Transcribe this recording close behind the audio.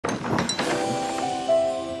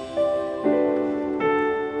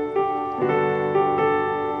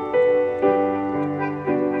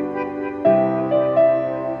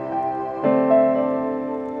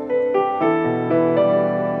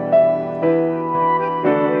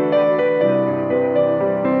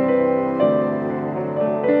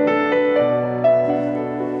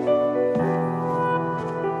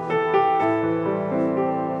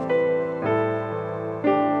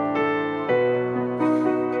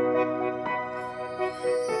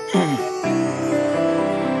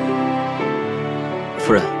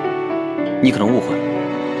你可能误会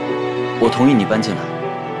了，我同意你搬进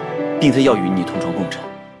来，并非要与你同床共枕。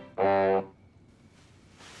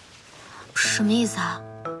什么意思啊？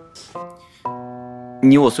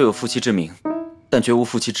你我虽有夫妻之名，但绝无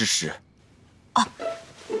夫妻之实。哦，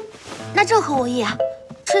那正合我意啊！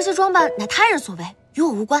这些装扮乃他人所为，与我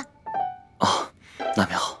无关。哦，那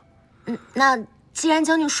便好。那既然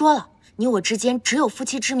将军说了，你我之间只有夫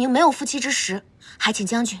妻之名，没有夫妻之实，还请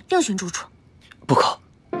将军另寻住处。不可。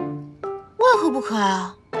为何不可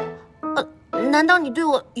啊？难道你对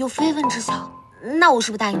我有非分之想？那我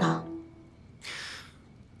是不是答应了？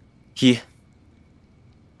一，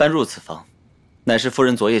搬入此房，乃是夫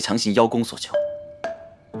人昨夜强行邀功所求。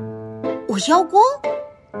我邀功？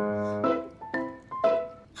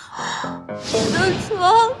我的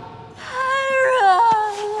床太软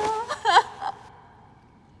了。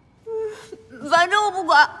反正我不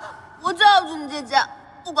管，我就要住你这家，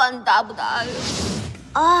不管你答不答应。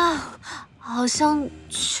啊，好像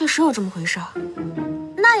确实有这么回事儿。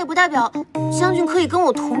那也不代表将军可以跟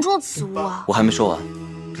我同住此屋啊。我还没说完。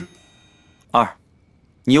二，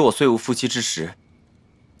你我虽无夫妻之实，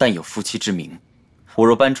但有夫妻之名。我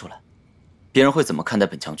若搬出来，别人会怎么看待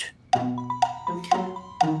本将军？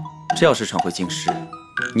这要是传回京师，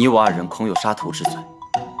你我二人恐有杀头之罪。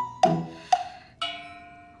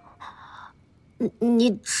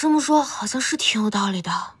你这么说好像是挺有道理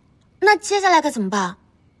的。那接下来该怎么办？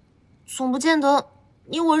总不见得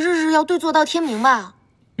你我日日要对坐到天明吧？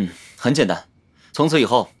很简单，从此以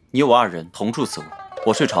后你我二人同住此屋，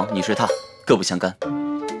我睡床，你睡榻，各不相干。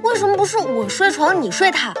为什么不是我睡床你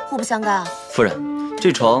睡榻，互不相干啊？夫人，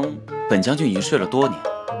这床本将军已经睡了多年，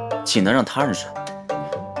岂能让他人睡？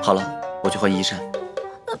好了，我去换衣衫。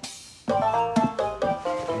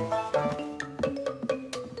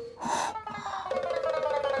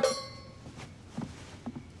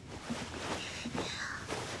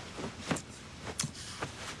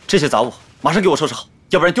这些杂物马上给我收拾好，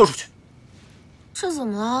要不然丢出去。这怎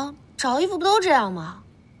么了？找衣服不都这样吗？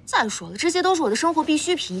再说了，这些都是我的生活必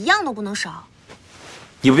需品，一样都不能少。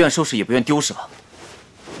你不愿收拾也不愿丢是吧？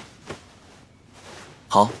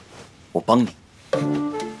好，我帮你。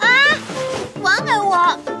啊！还给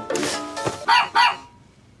我！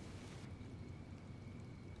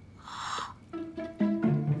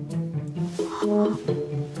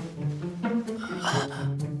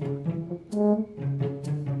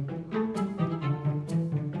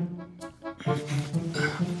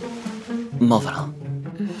冒犯了。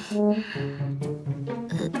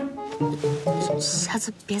下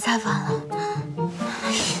次别再犯了。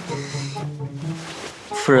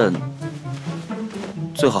夫人，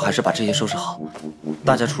最好还是把这些收拾好，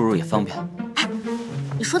大家出入也方便。哎，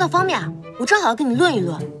你说到方便啊，我正好要跟你论一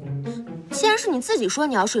论。既然是你自己说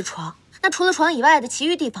你要睡床，那除了床以外的其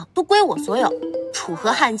余地方都归我所有，楚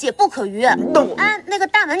河汉界不可逾。那我那个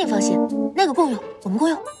大门你放心，那个共用，我们共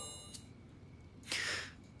用。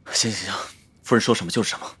行，夫人说什么就是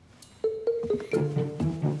什么。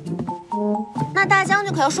那大将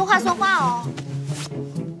军可要说话算话哦。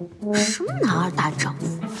什么男儿大丈夫，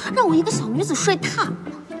让我一个小女子睡榻，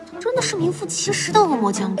真的是名副其实的恶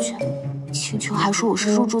魔将军。青丘还说我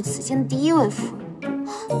是入住此间的第一位夫人，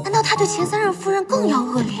难道他对前3任夫人更要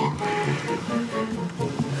恶劣？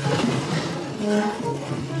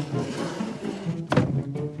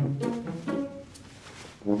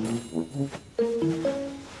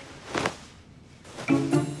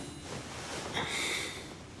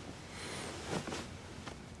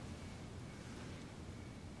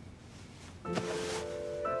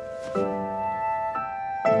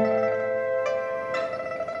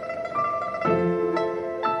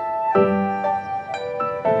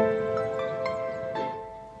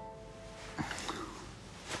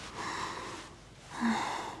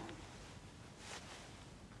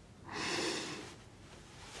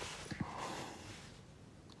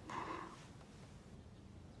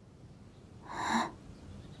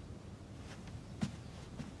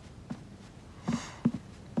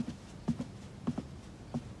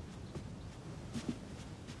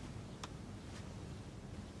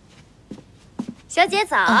小姐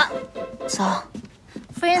早，早，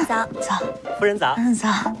夫人早，早，夫人早，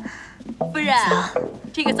早，夫人早。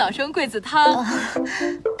这个早生贵子汤。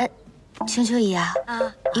青丘姨啊，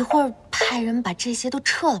一会儿派人把这些都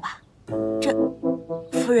撤了吧。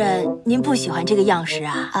夫人，您不喜欢这个样式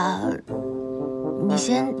啊？你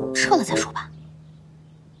先撤了再说吧。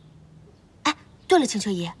哎，对了，青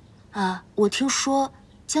丘姨，我听说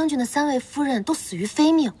将军的3位夫人都死于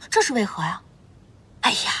非命，这是为何呀？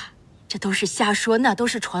哎呀，这都是瞎说，那都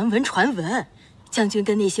是传闻。将军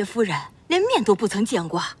跟那些夫人连面都不曾见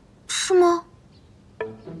过。是吗？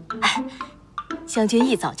哎，将军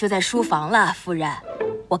一早就在书房了，夫人。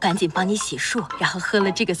我赶紧帮你洗漱，然后喝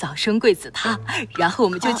了这个早生贵子汤，然后我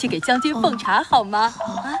们就去给将军奉茶，好吗？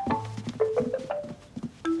啊！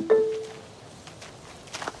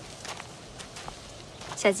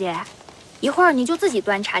小姐，一会儿你就自己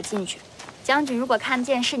端茶进去。将军如果看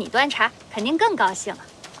见是你端茶，肯定更高兴了。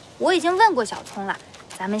我已经问过小聪了，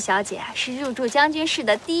咱们小姐是入住将军室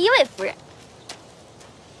的第1位夫人。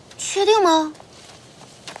确定吗？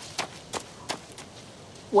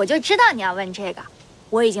我就知道你要问这个。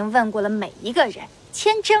我已经问过了每一个人，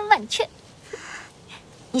千真万确。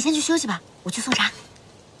你先去休息吧，我去送茶。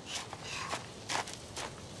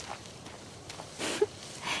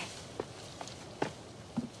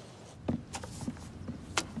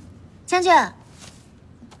将军，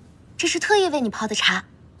这是特意为你泡的茶，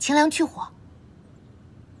清凉去火。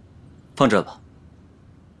放这吧。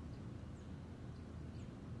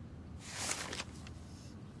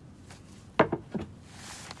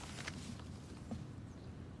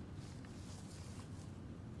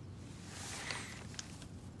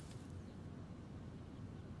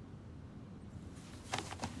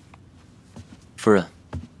夫人，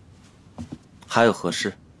还有何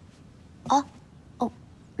事？哦，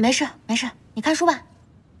没事没事，你看书吧。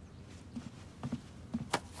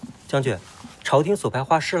将军，朝廷所派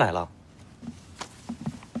画师来了。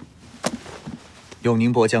永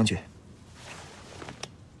宁伯将军，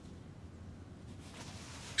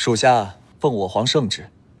属下奉我皇圣旨，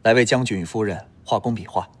来为将军与夫人画工笔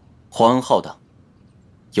画。皇恩浩荡，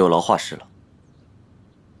有劳画师了。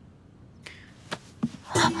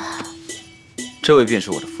这位便是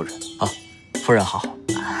我的夫人啊，夫人好。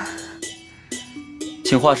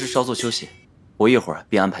请画师稍作休息，我一会儿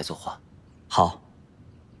便安排作画。好，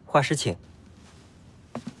画师请。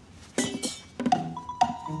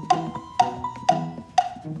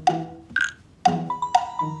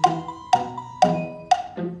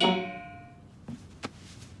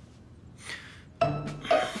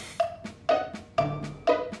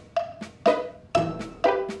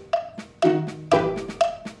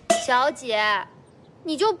小姐，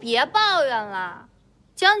你就别抱怨了。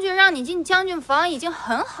将军让你进将军房已经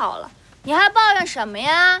很好了，你还抱怨什么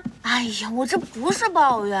呀？哎呀，我这不是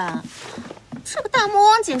抱怨，这个大魔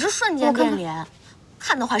王简直瞬间变脸，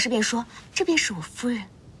看到画师便说这便是我夫人，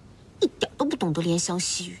一点都不懂得怜香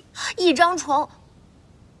惜玉，一张床。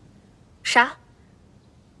啥？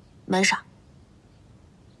没啥。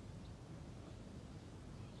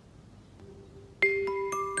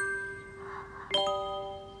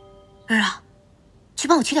儿啊，去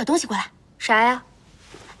帮我取点东西过来。啥呀？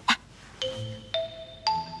来，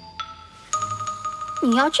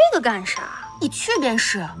你要这个干啥？你去便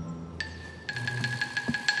是。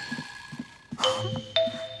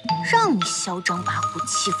让你嚣张跋扈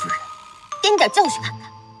欺负人，给你点教训看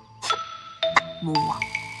看。哼，大魔王。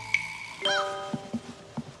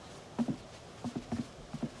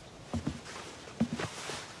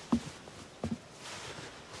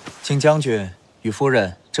请将军与夫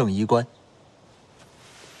人正衣冠。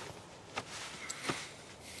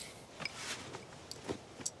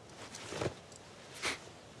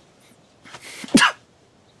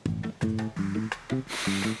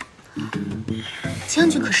将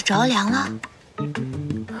军可是着凉了。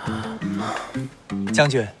将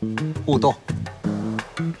军，勿动。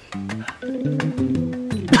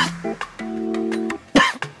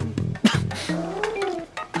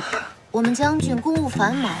我们将军公务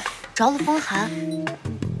繁忙，着了风寒，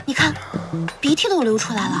你看，鼻涕都流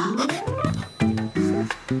出来了。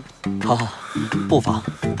好，不妨，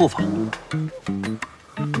不妨。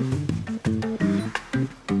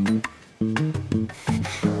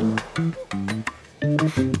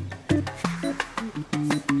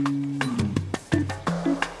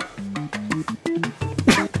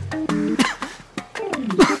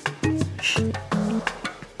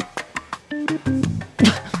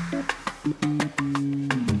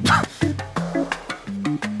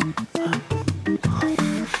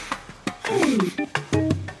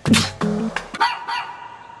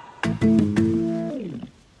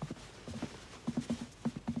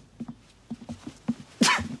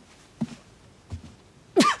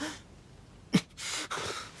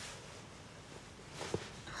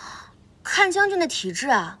看将军的体质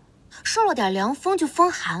啊，受了点凉风就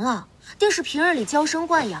风寒了，定是平日里娇生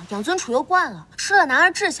惯养，养尊处优惯了，失了男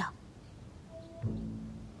儿志向。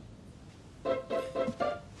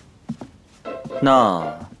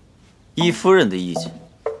那依夫人的意见，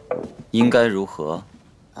应该如何？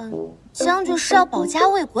将军是要保家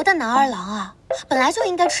卫国的男儿郎啊，本来就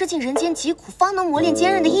应该吃尽人间疾苦，方能磨练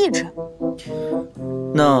坚韧的意志。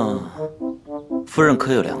那夫人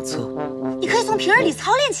可有良策？你可以从平日里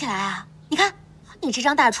操练起来啊！你看，你这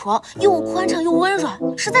张大床又宽敞又温软，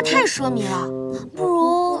实在太奢靡了。不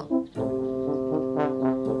如，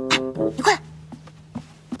哎，你快来，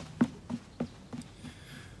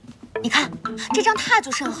你看这张榻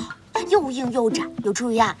就甚好，又硬又窄，有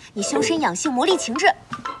助于你修身养性、磨砺情志。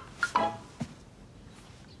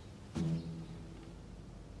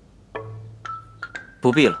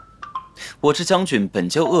不必了，我这将军本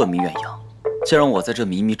就恶名远扬，竟让我在这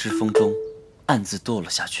靡靡之风中暗自堕落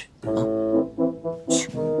下去啊！切，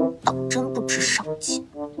当真不知上进。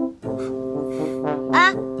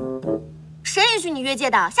哎，谁允许你越界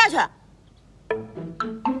的？下去。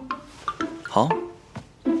好。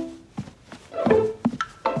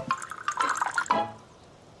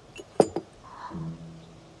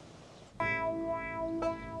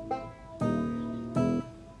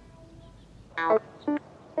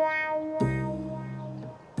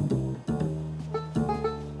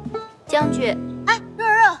将军，哎，热，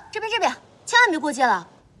这边，千万别过界了。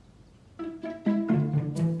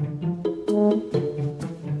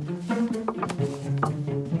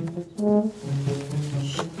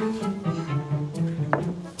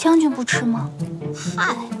将军不吃吗？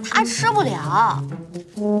嗨，他吃不了。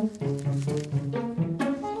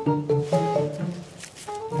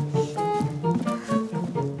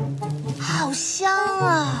好香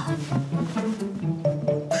啊！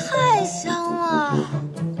太香了。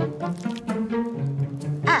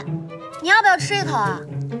哎，你要不要吃一口啊？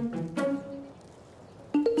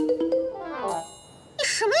你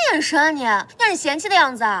什么眼神啊你？让你嫌弃的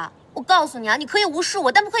样子啊！我告诉你啊，你可以无视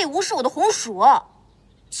我，但不可以无视我的红薯。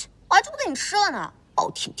切，我还就不给你吃了呢，暴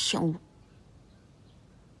殄天物。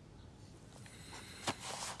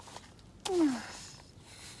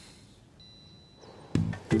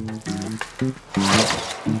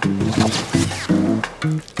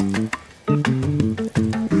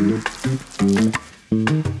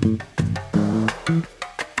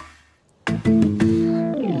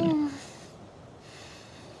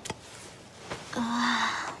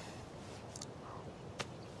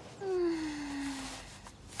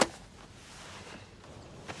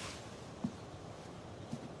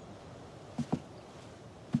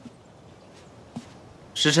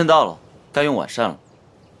时辰到了，该用晚膳了。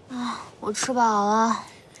啊，我吃饱了。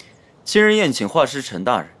今日宴请画师陈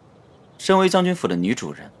大人，身为将军府的女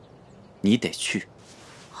主人，你得去。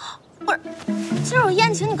不是，今儿有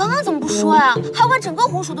宴请，你刚刚怎么不说呀？还把整个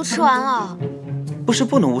红薯都吃完了。不是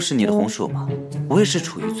不能无视你的红薯吗？我也是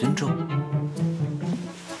出于尊重。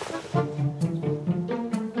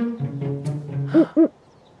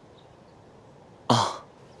啊，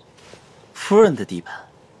夫人的地盘，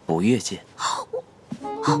不越界。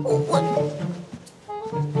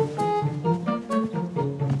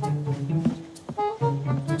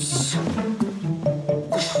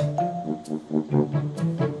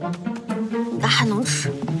应该还能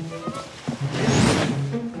吃。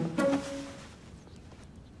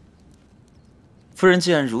夫人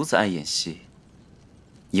既然如此爱演戏，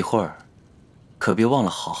一会儿可别忘了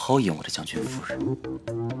好好演我的将军夫人。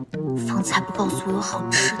方才不告诉我有好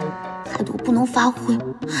吃的，害得我不能发挥，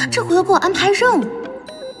这回又给我安排任务，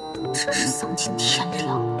真是丧尽天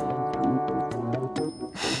良。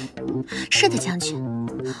是的，将军，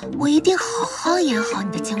我一定好好演好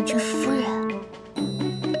你的将军夫人。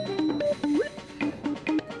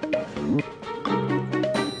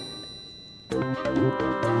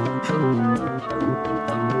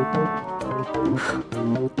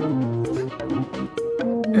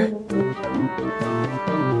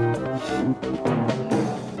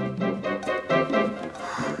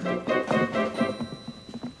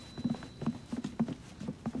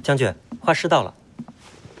将军，画师到了。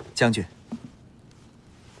将军，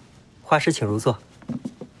画师请入座。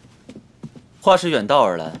画师远道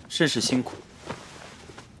而来，甚是辛苦。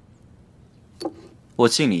我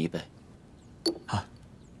敬你一杯。啊，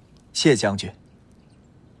谢将军。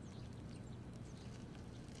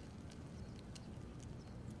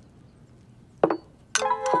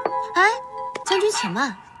哎，将军且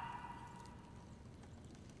慢。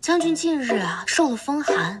将军近日受了风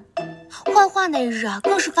寒，画画那日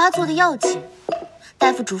更是发作的要紧。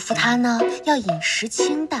大夫嘱咐他呢，要饮食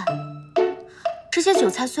清淡。这些酒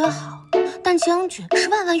菜虽好，但将军是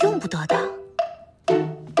万万用不得的。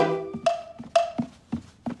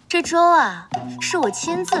这粥是我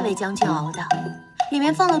亲自为将军熬的，里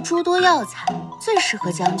面放了诸多药材，最适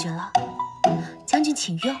合将军了。将军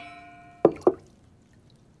请用。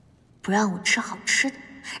不让我吃好吃的，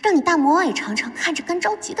让你大魔王也尝尝看着干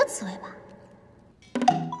着急的滋味吧。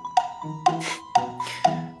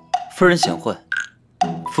夫人贤惠，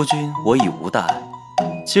夫君我已无大碍。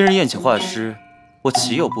今日宴请画师，我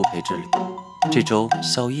岂有不陪之理？这粥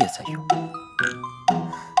宵夜再用。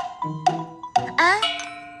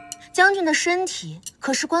将军的身体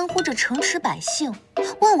可是关乎着城池百姓，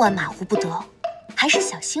万万马虎不得，还是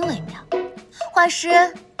小心为妙。画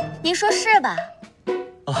师，您说是吧？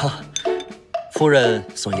啊，夫人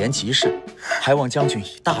所言极是，还望将军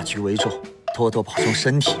以大局为重，多多保重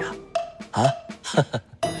身体啊！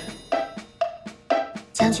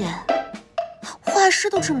将军，画师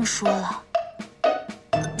都这么说了，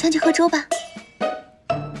将军喝粥吧。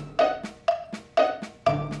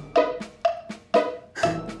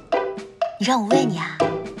你让我喂你啊？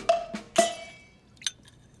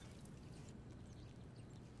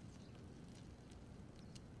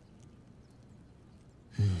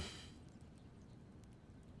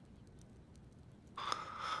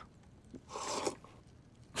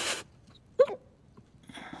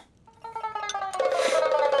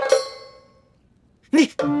你。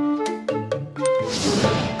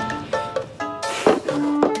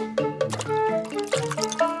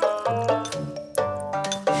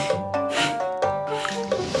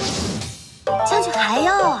将军还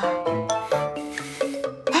要啊？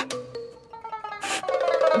哎，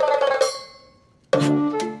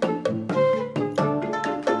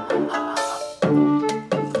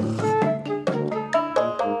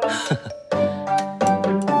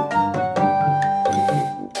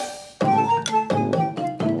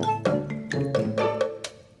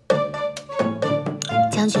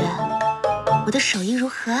将军，我的手艺如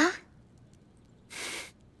何啊？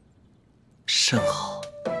甚好，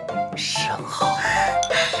甚好。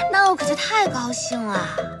那我可就太高兴了。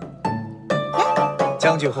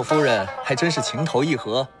将军和夫人还真是情投意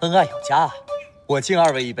合，恩爱有加啊！我敬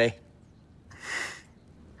二位一杯。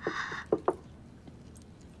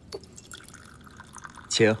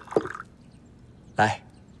请，来。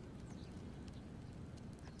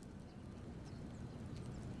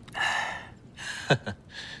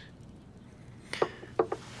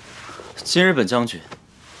今日本将军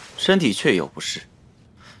身体确有不适，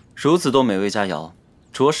如此多美味佳肴，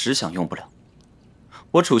着实享用不了。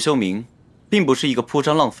我楚修明并不是一个铺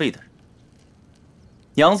张浪费的人，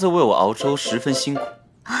娘子为我熬粥十分辛苦，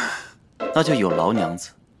那就有劳娘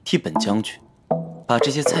子替本将军把这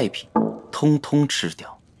些菜品通通吃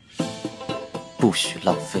掉，不许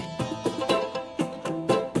浪费。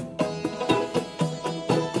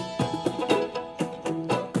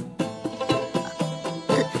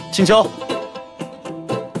请求。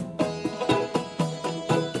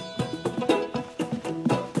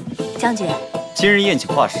将军，今日宴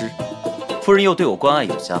请画师，夫人又对我关爱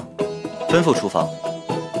有加，吩咐厨房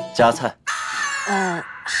加菜。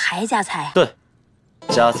还加菜？对，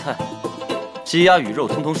加菜，鸡鸭鱼肉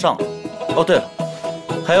通通上来。哦，对了，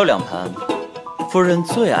还有2盘夫人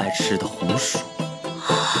最爱吃的红薯。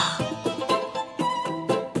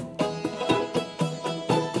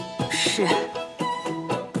是。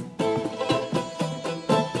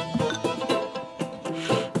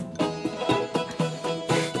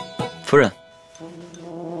夫人，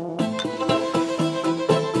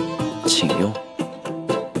请用。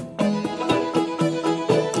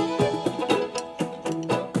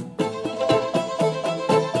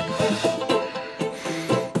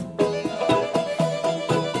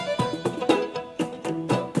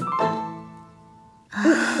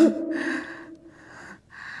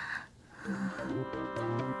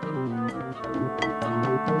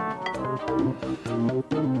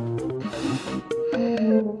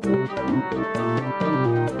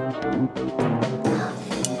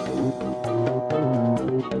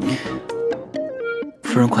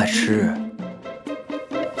夫人快吃，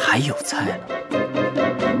还有菜呢。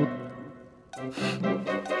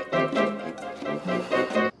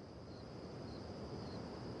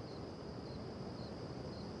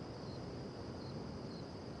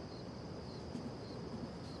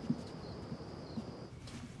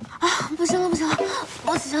不行了，不行了，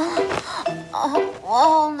不行了！啊，我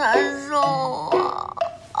好难受啊！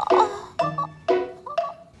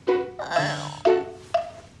哎呦！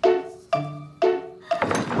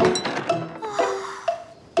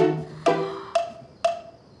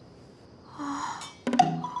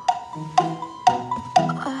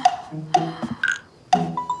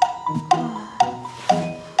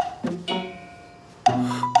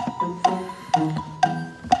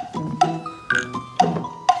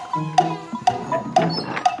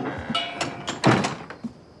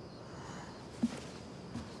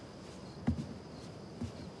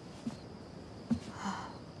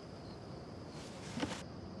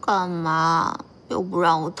干嘛？又不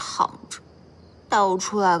让我躺着，带我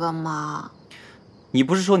出来干嘛？你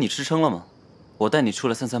不是说你吃撑了吗？我带你出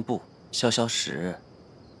来散散步，消消食。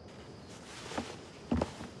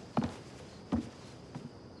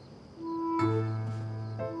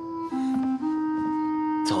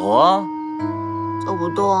走。走啊！走不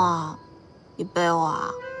动啊，你背我啊？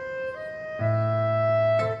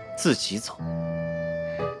自己走。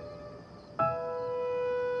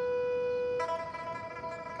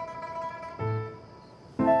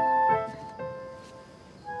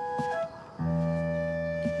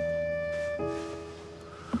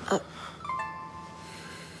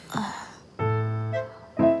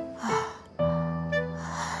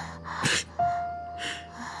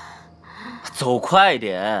走快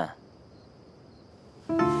点！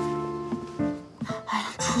哎呀，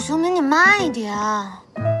楚修明，你慢一点。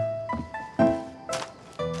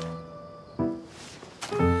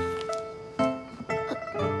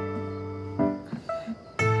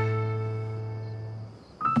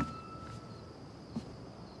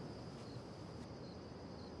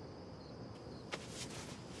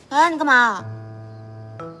哎，你干嘛？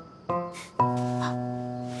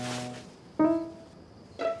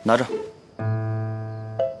拿着。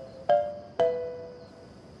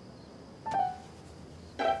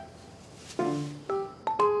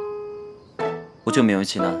我就勉为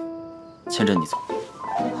其难，牵着你走。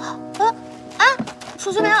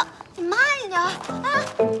楚修明，你慢一点。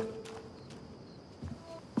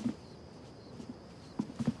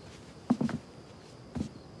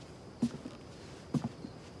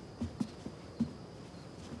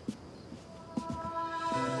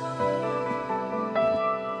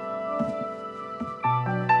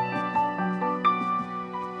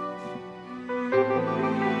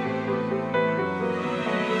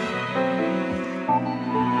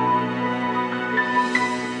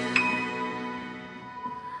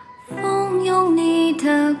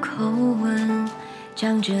口吻，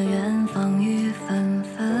讲着远方雨纷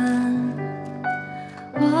纷。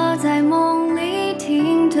我在梦里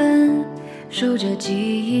停顿，数着记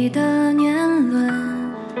忆的年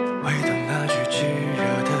轮。唯独那句炙热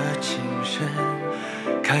的情深，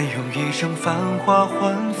堪用一生繁华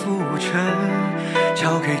换浮沉。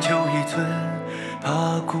交给旧一寸，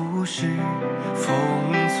把故事封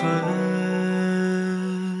存。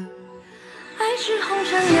爱是红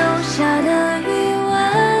尘留下的余温，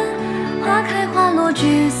花开花落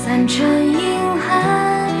聚散成遗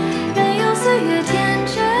憾，任由岁月天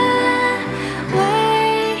真为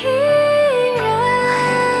一人。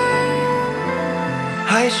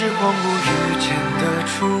爱是荒芜遇见的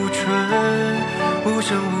初春，无声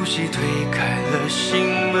无息推开了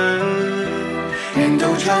心门。愿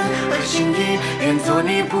斗转和心意，愿做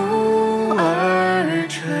你不二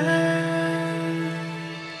臣。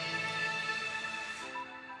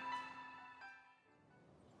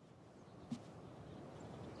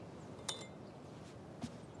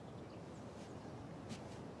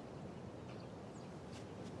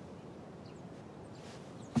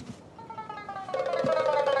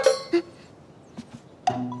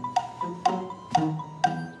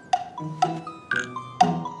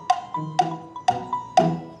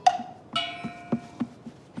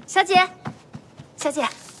小姐，小姐，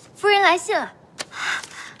夫人来信了。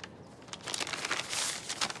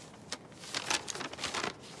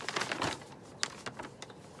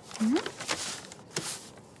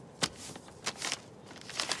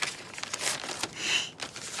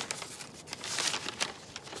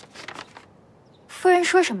夫人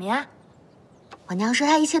说什么呀？我娘说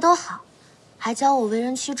她一切都好，还教我为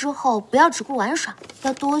人妻之后不要只顾玩耍，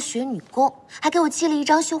要多学女工，还给我寄了一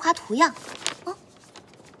张绣花图样。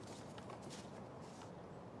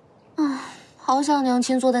好想娘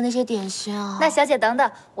亲做的那些点心啊！那小姐等等，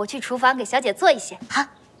我去厨房给小姐做一些。好。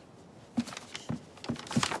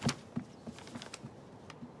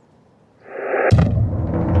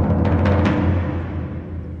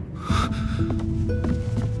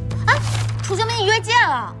啊，楚修明，你越界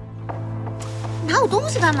了！拿我东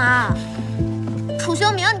西干嘛？楚修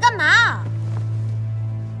明，你干嘛？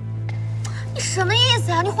你什么意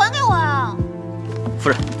思啊？你还给我啊！夫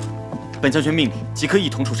人，本将军命你即刻一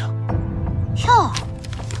同出城。哟，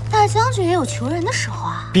大将军也有求人的时候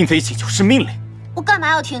啊！并非请求，是命令。我干嘛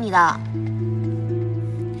要听你的？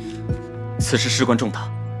此事事关重大，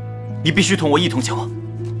你必须同我一同前往。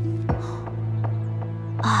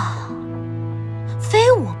啊，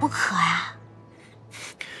非我不可呀！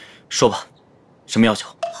说吧，什么要求？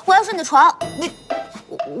我要睡你的床。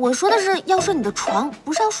我说的是要睡你的床，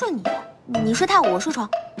不是要睡你。你睡榻，我睡床，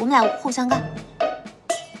我们俩互相干。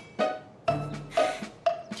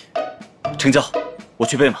成交，我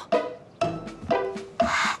去备马。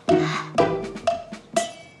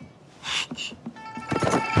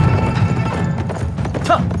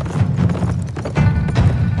踏，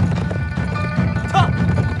踏，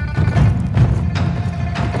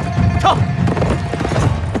踏。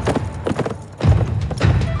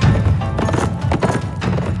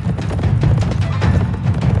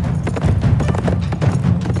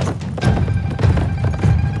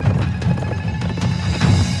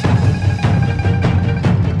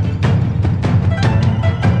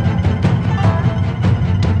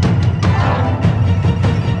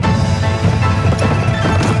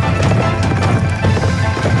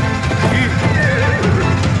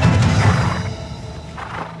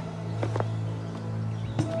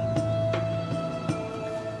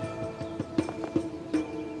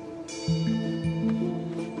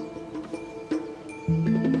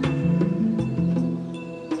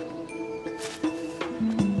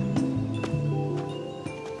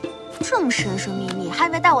这么神神秘秘，还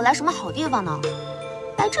以为带我来什么好地方呢。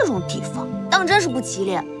来这种地方，当真是不吉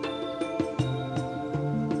利。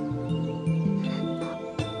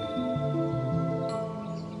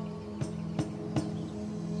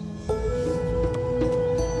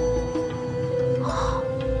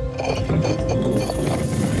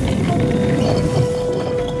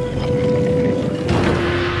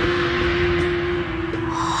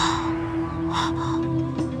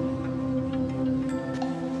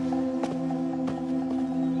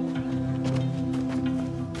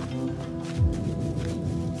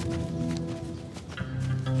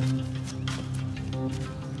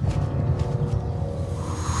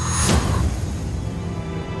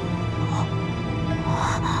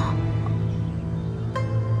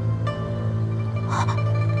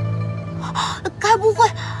该不会，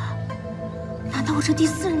难道我这第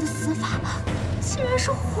4人的死法竟然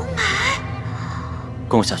是活埋？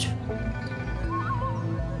跟我下去。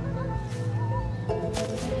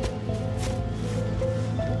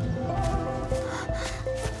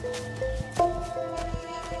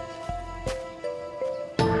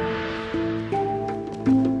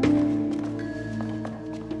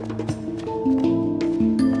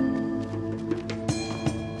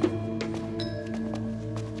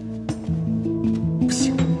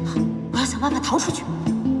办法逃出去。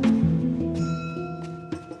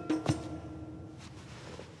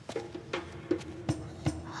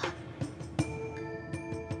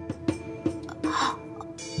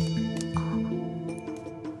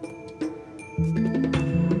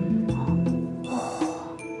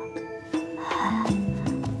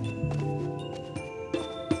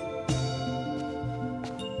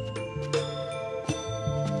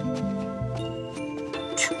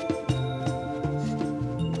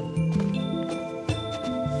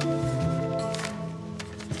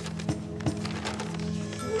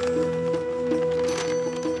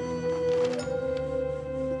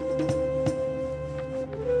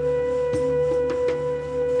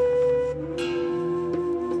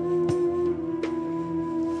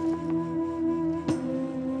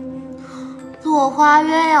落花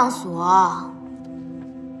鸳鸯锁，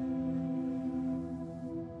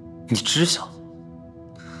你知晓？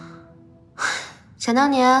想当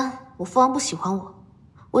年我父王不喜欢我，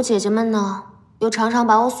我姐姐们呢又常常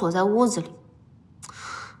把我锁在屋子里。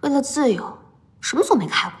为了自由，什么锁没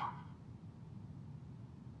开过。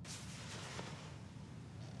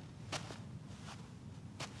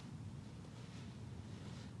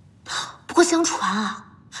不过相传啊，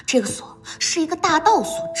这个锁是一个大盗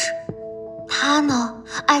所制。他呢，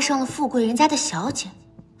爱上了富贵人家的小姐，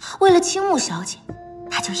为了倾慕小姐，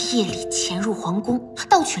他就夜里潜入皇宫，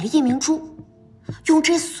盗取了夜明珠，用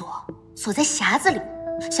这锁锁在匣子里，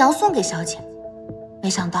想要送给小姐。没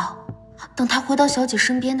想到，等他回到小姐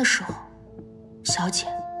身边的时候，小姐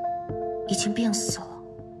已经病死了。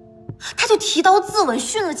他就提刀自刎，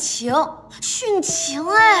殉了情，殉情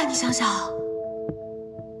哎，你想想。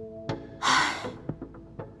唉，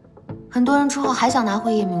很多人之后还想拿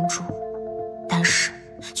回夜明珠。但是，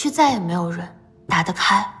却再也没有人打得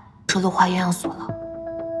开这落花鸳鸯锁了。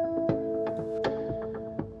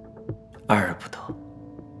爱而不得，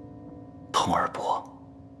痛而不忘。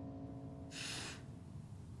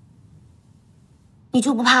你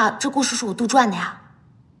就不怕这故事是我杜撰的呀？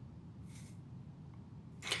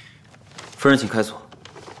夫人，请开锁。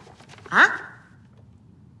啊？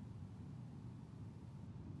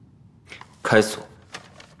开锁。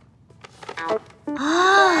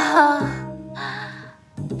啊！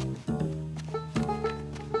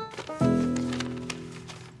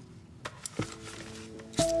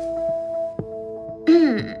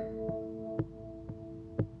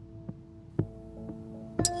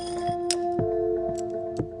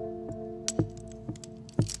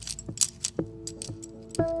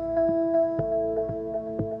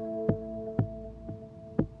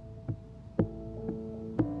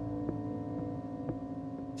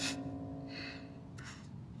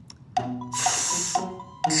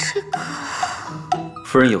这个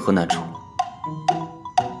夫人有何难处？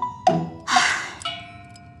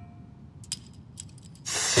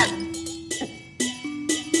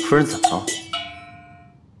夫人怎么了？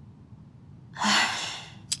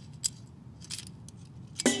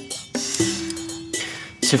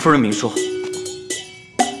请夫人明说。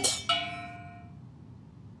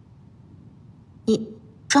你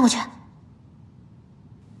转过去。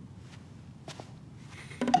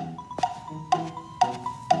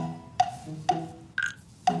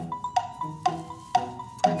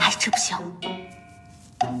哎，这不行，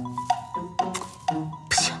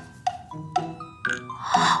不行。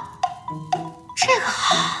这个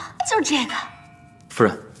好，就是这个。夫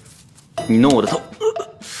人，你弄我的头。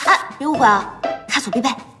哎，别误会啊，开锁必备。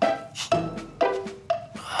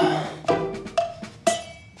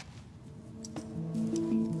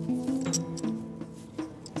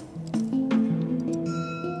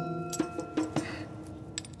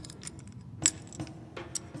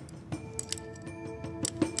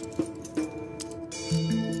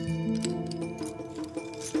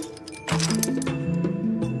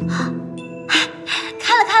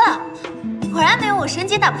我神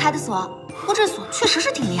级打不开的锁，不过这锁确实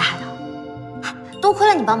是挺厉害的，多亏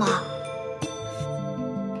了你帮忙。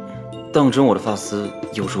当真我的发丝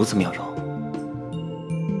有如此妙招？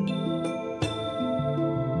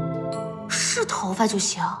是头发就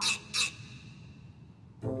行。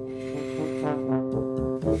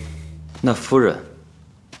那夫人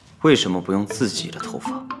为什么不用自己的头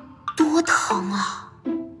发？多疼啊！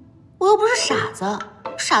我又不是傻子，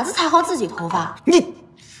傻子才薅自己头发。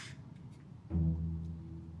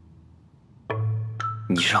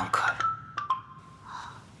你让开！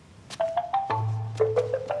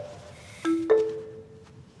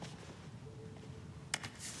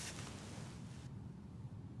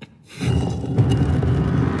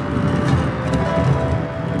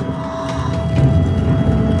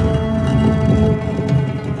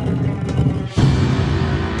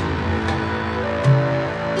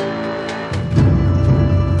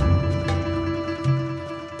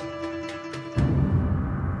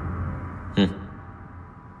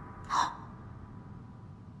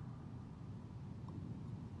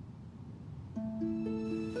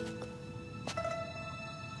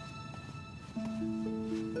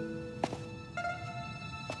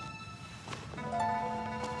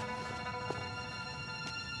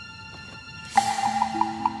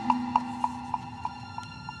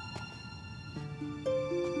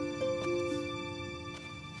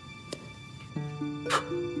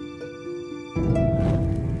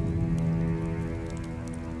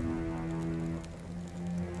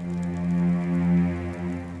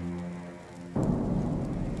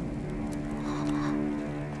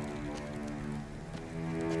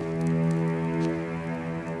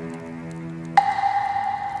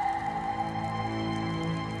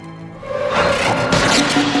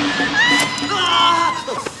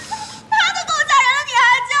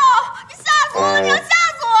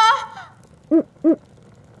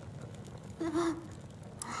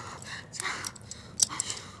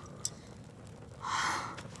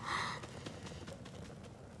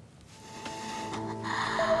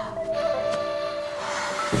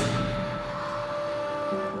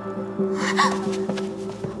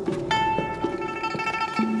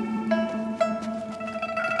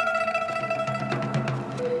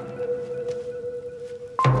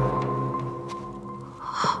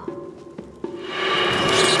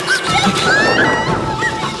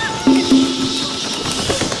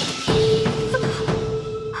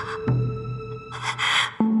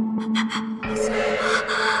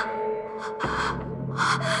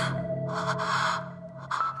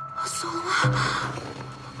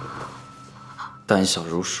胆小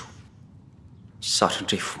如鼠，吓成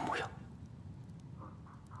这副模样。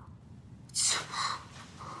这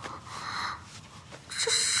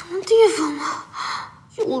什么地方啊？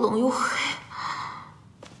又冷又黑。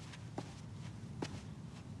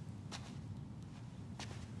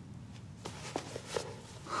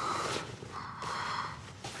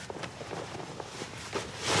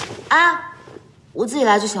哎，我自己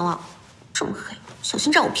来就行了。这么黑，小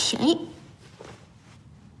心占我便宜。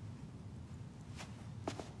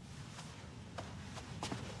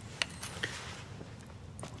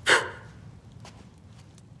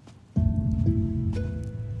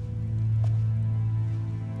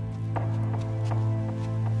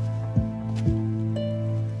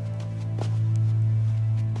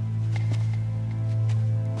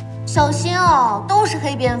小心哦，都是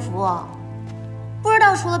黑蝙蝠，不知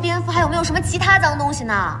道除了蝙蝠还有没有什么其他脏东西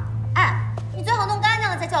呢？哎，你最好弄干净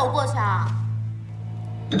了再叫我过去啊！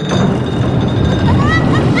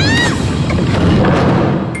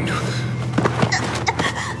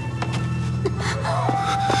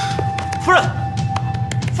夫人，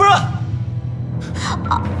夫人！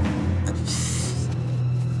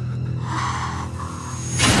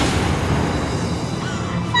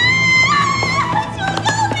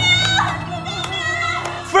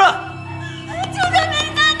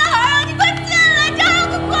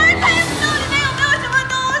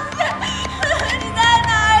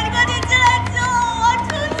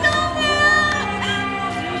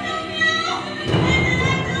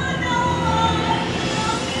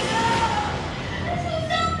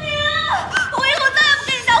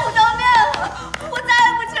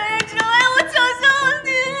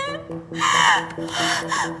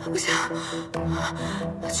不行，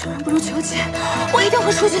求人不如求己，我一定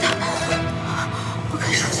会出去的，我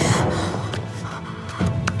可以出去的。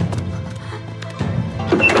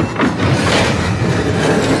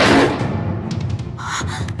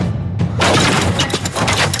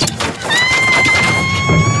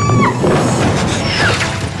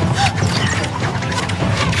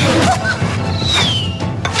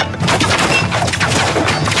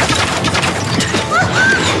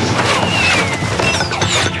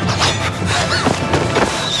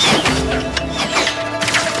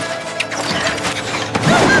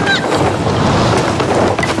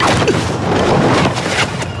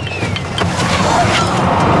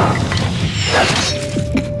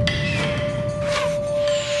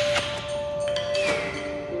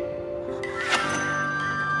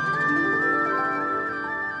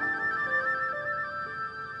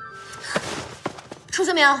楚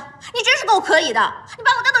学明，你真是够可以的！你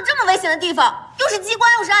把我带到这么危险的地方，又是机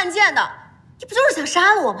关又是案件的，你不就是想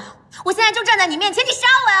杀了我吗？我现在就站在你面前，你杀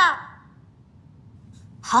我呀！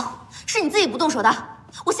好，是你自己不动手的，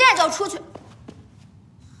我现在就要出去。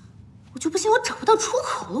我就不信我找不到出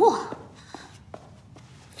口了，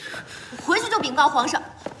我回去就禀告皇上，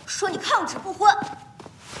说你抗旨不婚。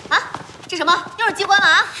啊，这什么？又是机关吗？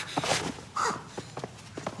啊！哼，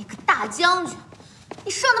你个大将军，你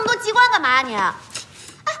设那么多机关干嘛呀你？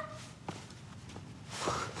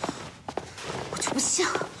不信，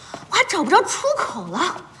我还找不着出口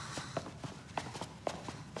了。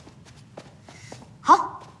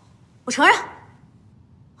好，我承认，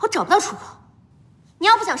我找不到出口。你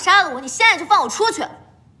要不想杀了我，你现在就放我出去。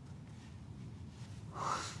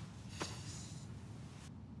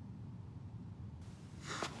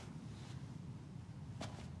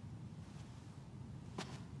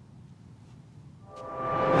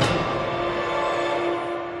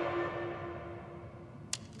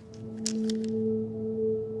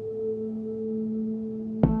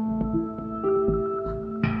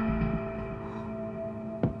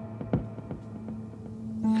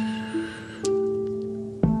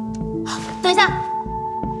等一下，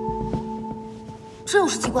这又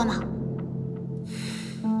是机关吗？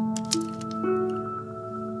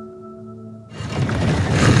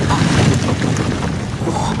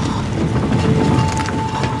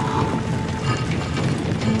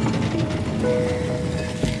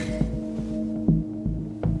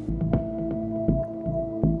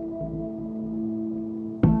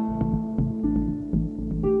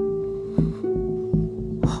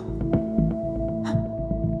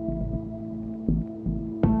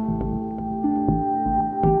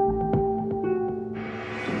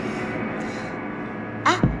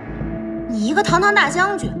你一个堂堂大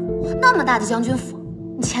将军，那么大的将军府，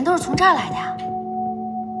你钱都是从这儿来的呀？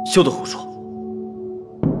休得胡说！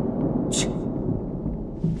去，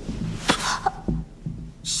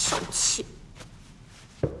小气！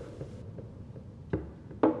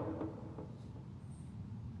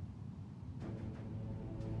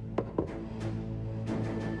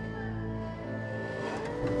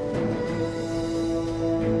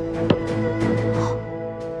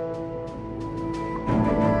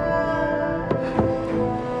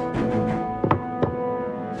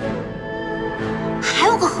还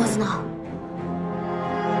有个盒子呢。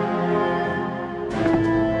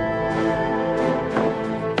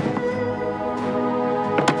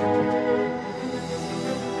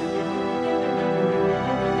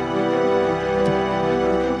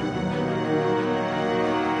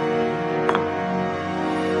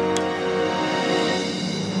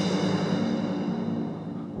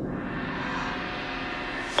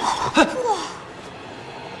哇，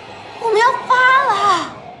我们要发了！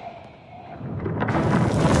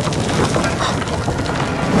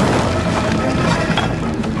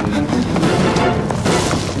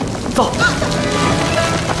走。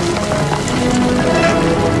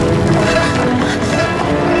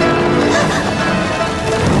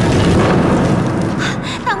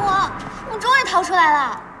大魔，我们终于逃出来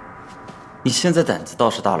了。你现在胆子倒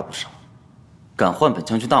是大了不少，敢唤本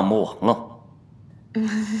将军大魔王了。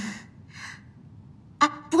哎，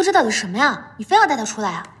不过这到底什么呀？你非要带他出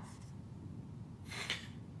来啊？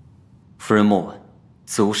夫人莫问，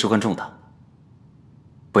此物事关重大，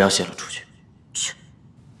不要泄露出去。去，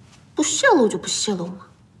不泄露就不泄露嘛。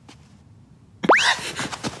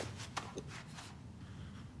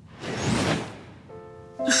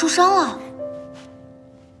你受伤了？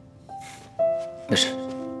没事。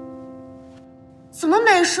怎么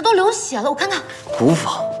每时都流血了？我看看。无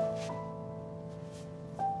妨。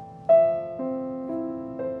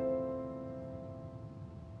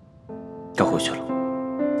该回去了。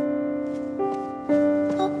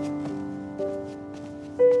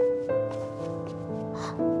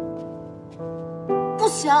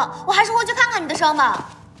行，我还是回去看看你的伤吧。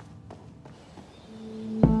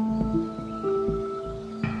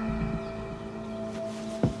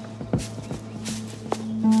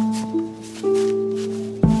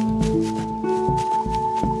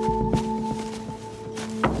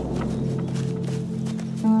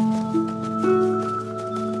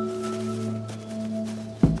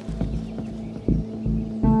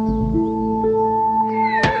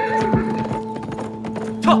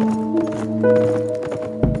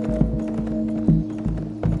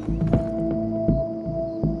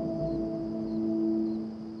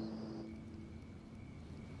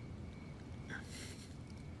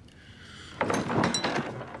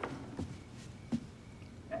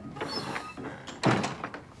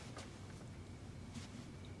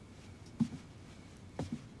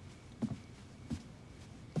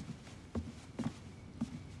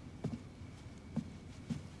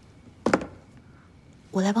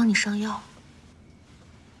我来帮你上药。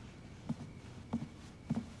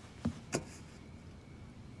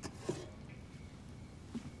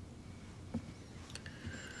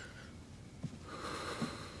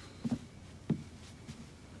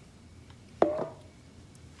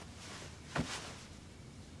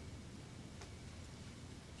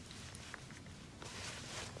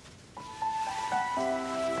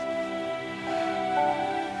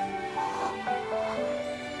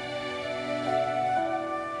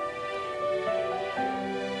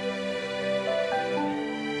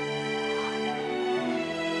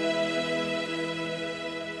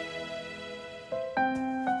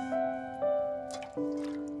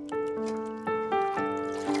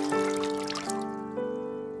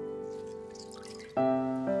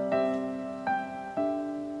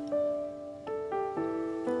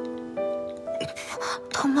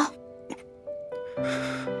疼吗？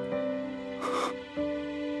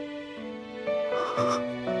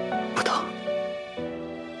不疼。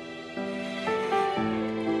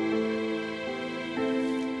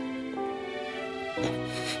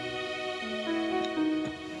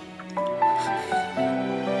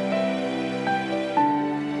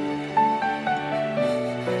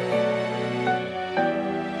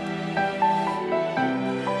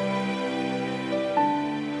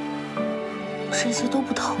这些都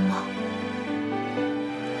不疼吗？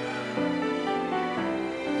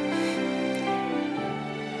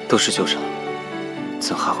都是旧伤，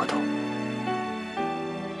怎还会痛？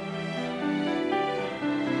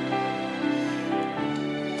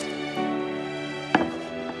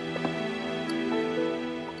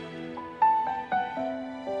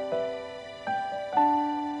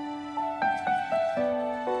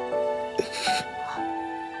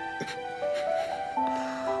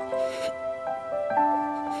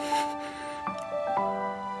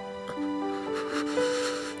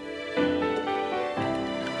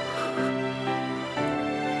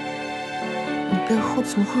背后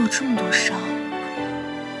怎么会有这么多伤？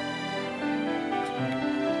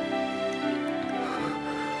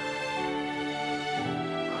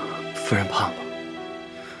夫人怕吗？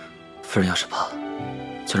夫人要是怕，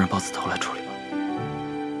就让豹子头来处理吧。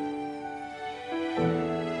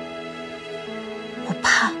我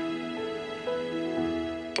怕。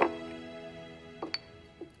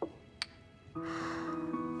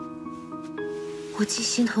我既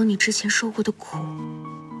心疼你之前受过的苦，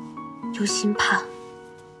又心怕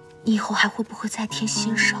你以后还会不会再添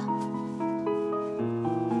新伤。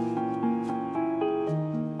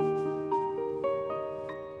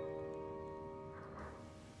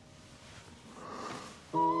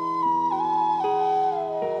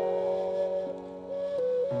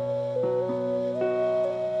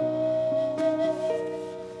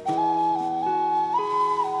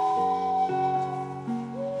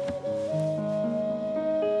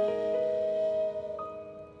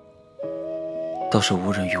倒是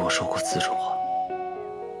无人与我说过此种话。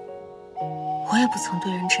我也不曾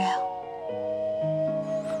对人这样。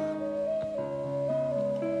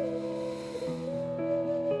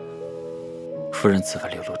夫人此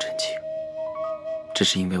番流露真情，只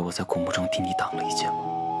是因为我在古墓中替你挡了一剑吗？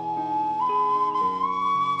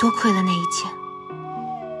多亏了那一剑，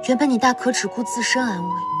原本你大可只顾自身安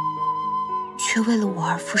危，却为了我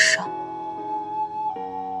而负伤。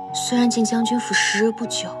虽然进将军府时日不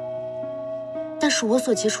久，但是我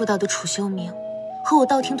所接触到的楚修明，和我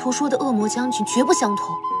道听途说的恶魔将军绝不相同。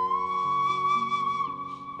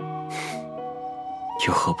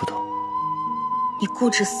有何不同？你固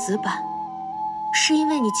执死板，是因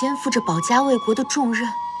为你肩负着保家卫国的重任；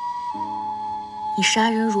你杀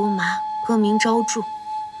人如麻，恶名昭著，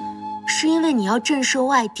是因为你要震慑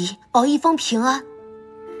外敌，保一方平安。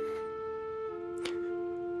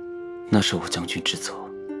那是我将军之责。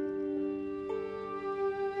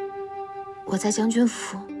我在将军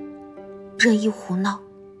府任意胡闹，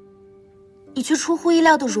你却出乎意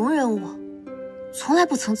料的容忍我，从来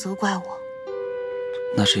不曾责怪我。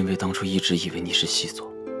那是因为当初一直以为你是细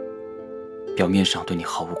作，表面上对你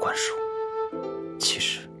毫无管束，其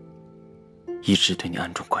实一直对你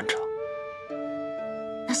暗中观察。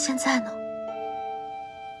那现在呢？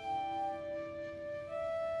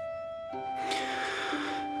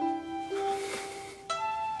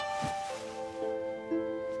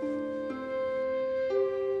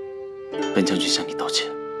本将军向你道歉，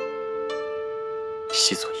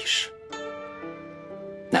细作一事，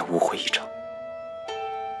乃误会一场。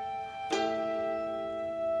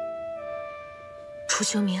楚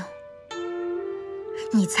修明，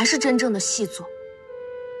你才是真正的细作。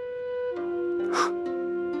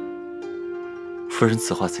夫人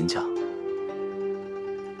此话怎讲？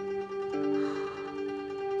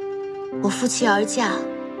我负妻而嫁，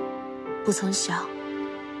不曾想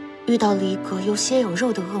遇到了一个有血有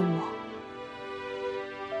肉的恶魔。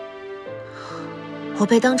我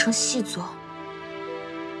被当成细作，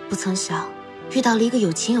不曾想遇到了一个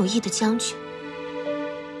有情有义的将军。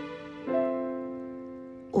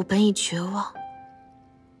我本已绝望，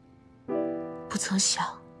不曾想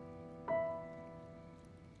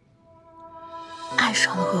爱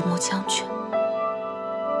上了恶魔将军。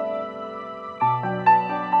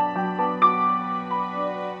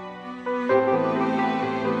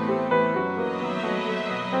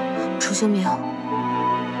楚修明，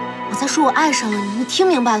我在说我爱上了你，你听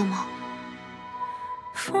明白了吗？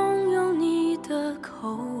风有你的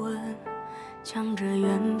口吻，将这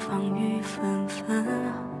远方雨纷纷。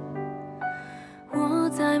我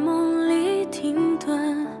在梦里停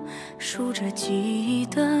顿，数着记忆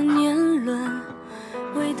的年轮，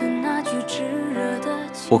为等那句炙热的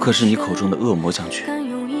情深。我可是你口中的恶魔将军，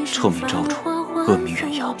臭名昭著，恶名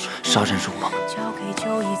远扬，杀人如麻。交给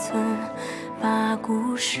旧一寸，把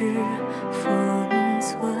故事封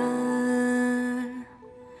存。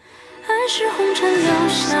爱是红尘留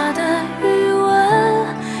下的余温，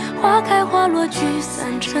花开花落聚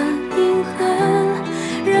散成阴痕，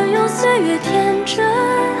任由岁月天真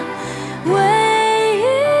为一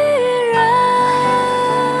人。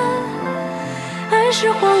爱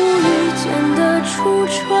是荒芜遇见的初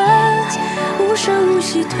春，无声无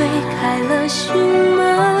息推开了心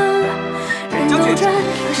门，人都转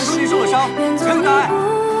可惜愿做一步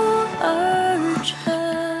而成。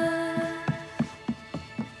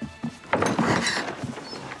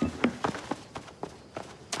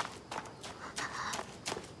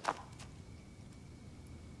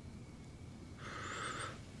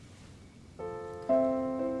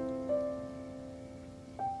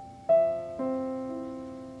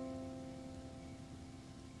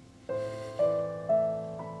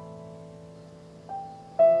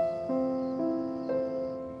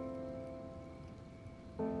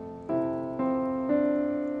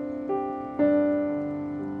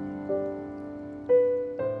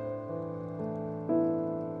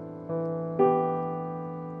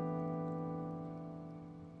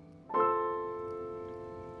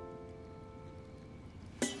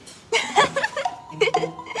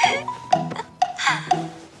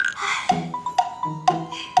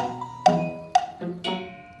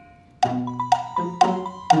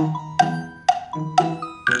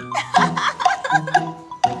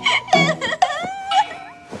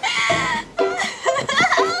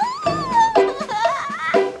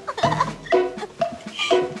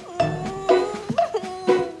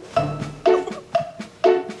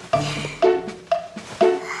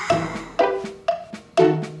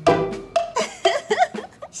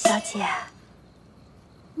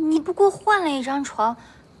一张床，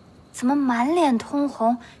怎么满脸通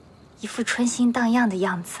红，一副春心荡漾的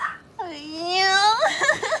样子啊！哎呀，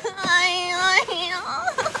哎呀，哎呀！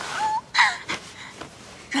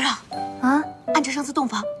柔柔，啊，按照上次洞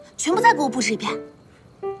房，全部再给我布置一遍。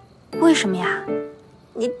为什么呀？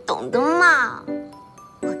你懂的嘛。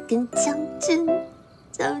我跟将军，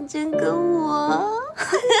将军跟我。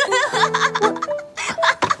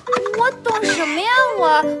我懂什么呀？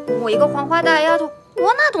我一个黄花大丫头，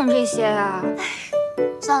我哪懂这些呀？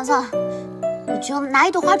算了算了，你就拿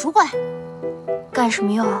一朵花烛过来。干什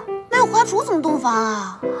么用？没有花烛怎么洞房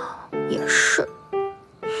啊？也是。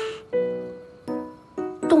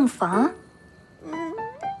洞房？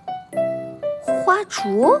花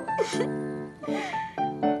烛？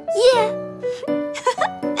耶！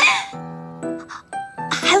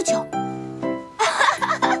还有酒。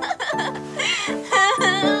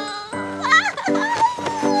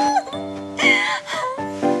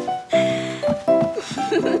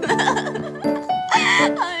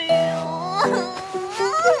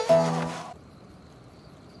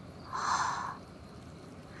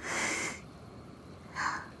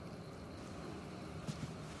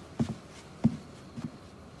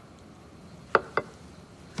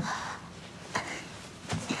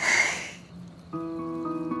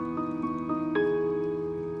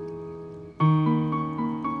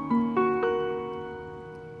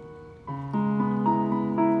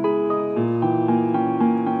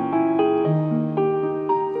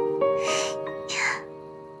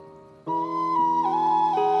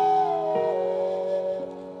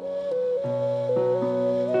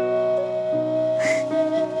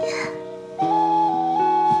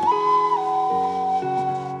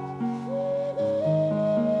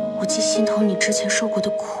我既心疼你之前受过的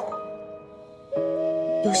苦，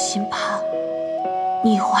又心怕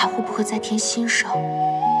你以后还会不会再添新伤。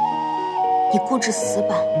你固执死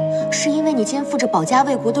板，是因为你肩负着保家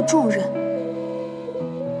卫国的重任。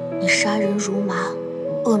你杀人如麻，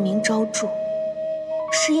恶名昭著，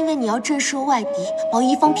是因为你要震慑外敌，保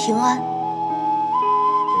一方平安。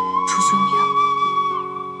楚修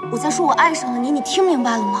明，我在说我爱上了你，你听明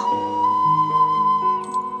白了吗？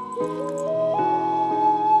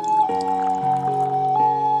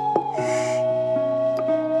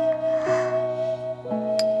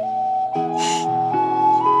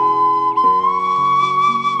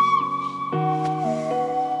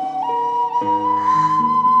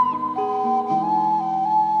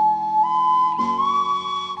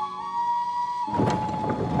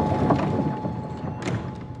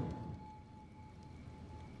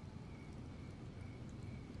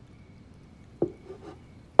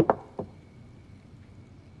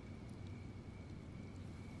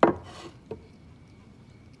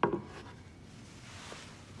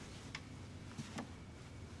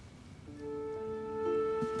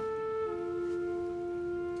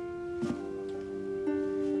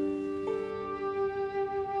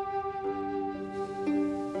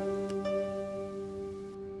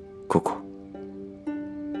姑姑，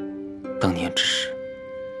当年之事，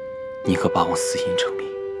你可把我私隐成谜。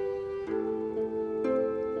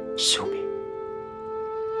秀明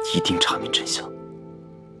一定查明真相，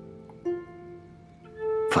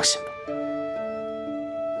放心吧。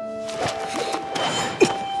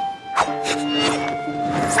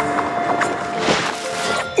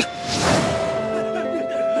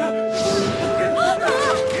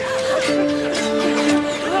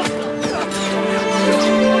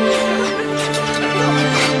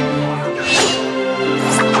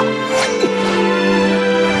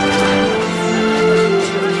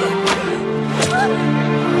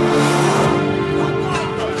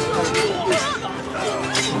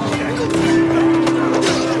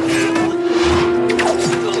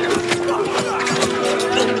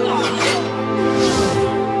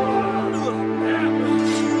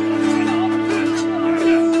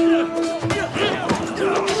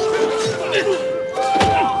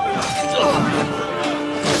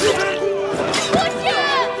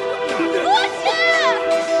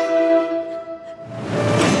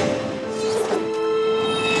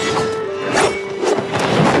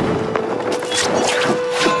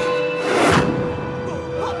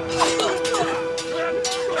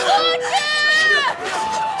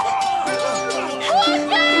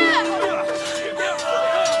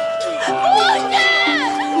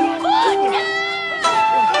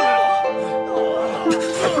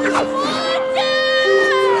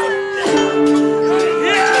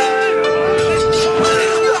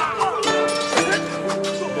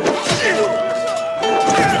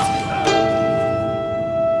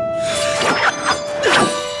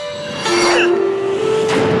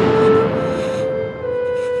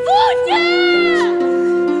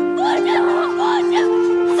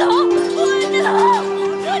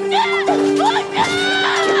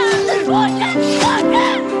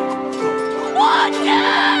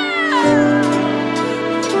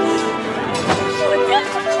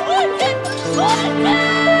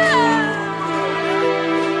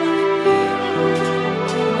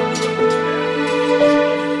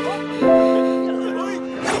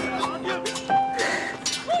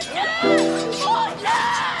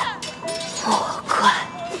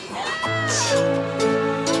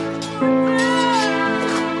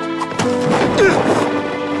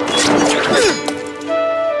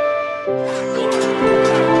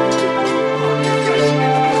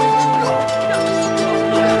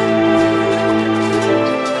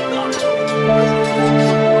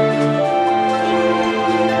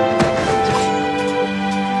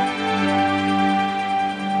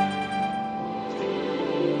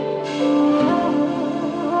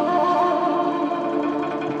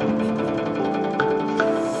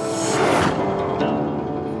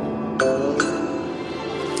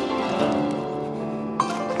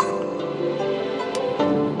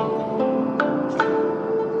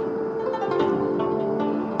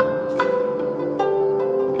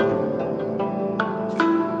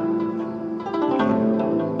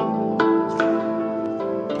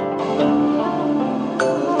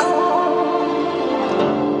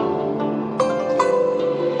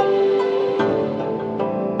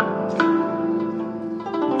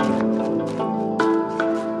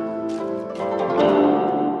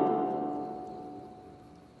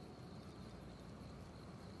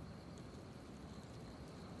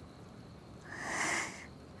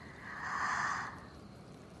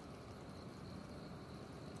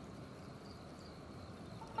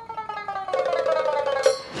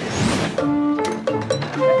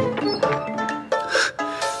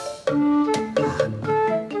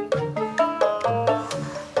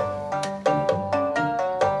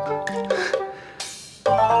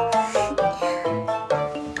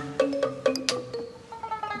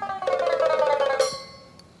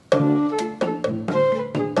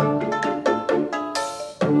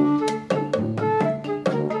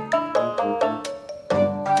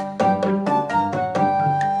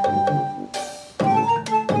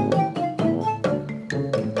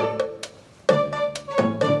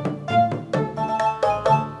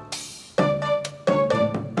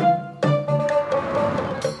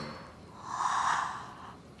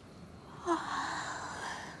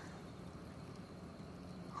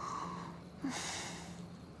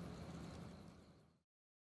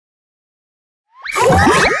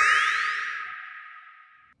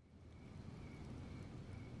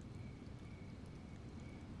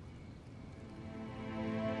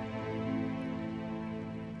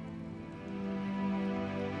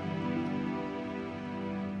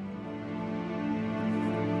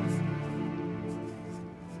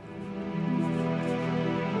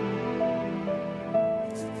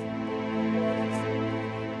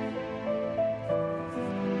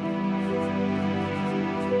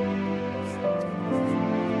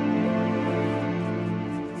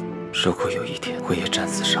如果有一天我也战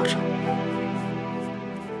死沙场，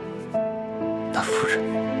那夫人，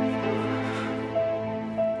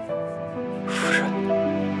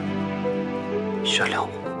原谅我，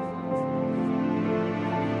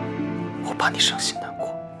我怕你伤心难过。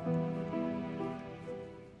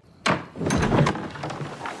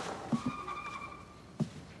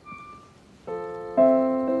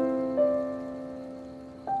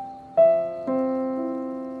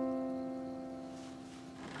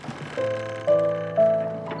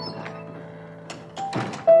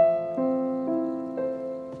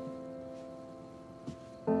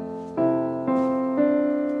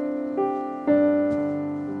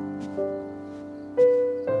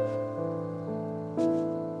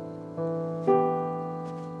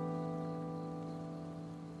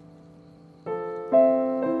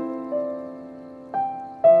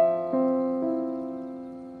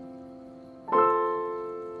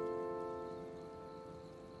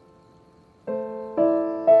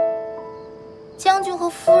将军和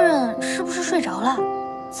夫人是不是睡着了？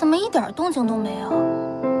怎么一点动静都没有？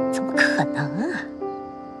怎么可能啊？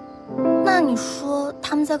那你说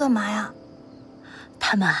他们在干嘛呀？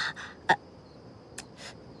他们啊，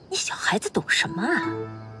你小孩子懂什么啊？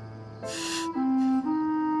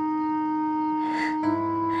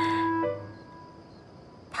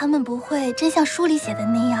他们不会真像书里写的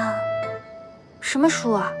那样？什么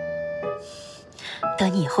书啊？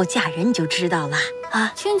等你以后嫁人你就知道了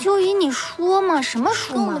啊！青丘姨，你说嘛，什么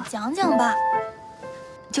书跟我们嘛？讲讲吧。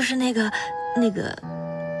就是那个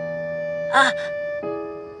啊，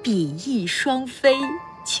比翼双飞，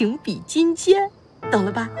情比金坚，懂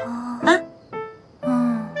了吧？啊，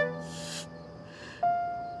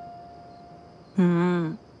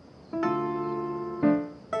嗯。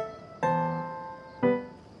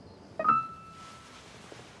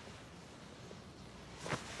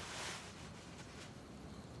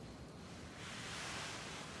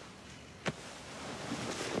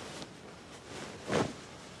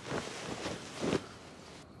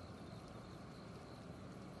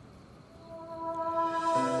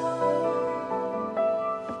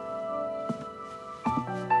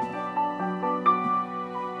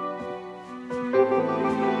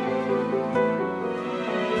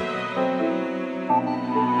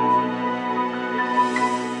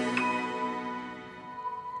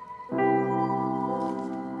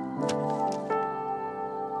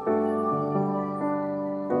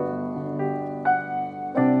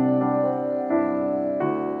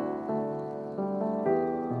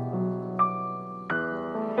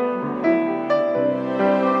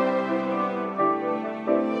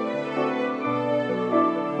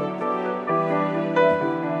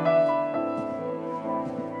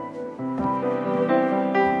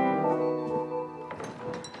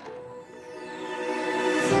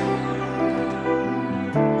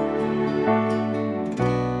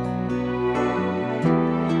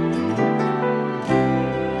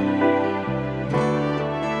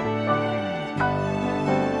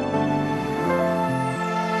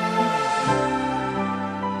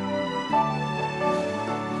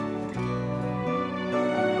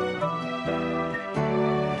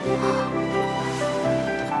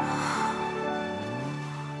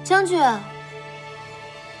将军，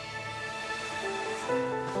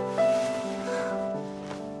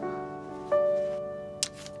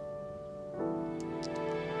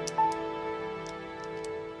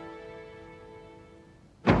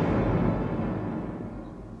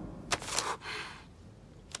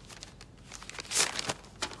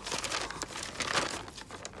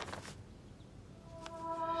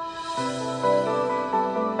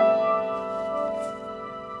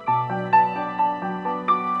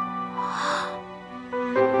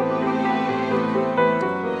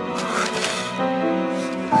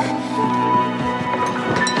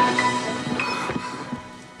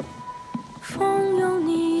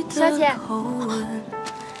小姐，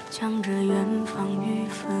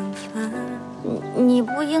你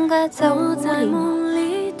不应该在屋里吗？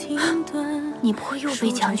你不会又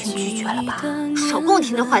被将军拒绝了吧？少跟我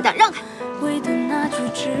提那坏蛋，让开！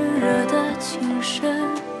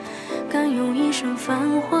敢用一生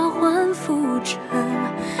繁华换浮沉，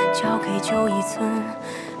交给就一寸，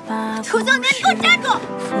楚将军，你给我站住！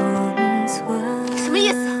什么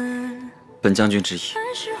意思？本将军之意，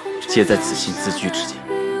皆在此信字句之间。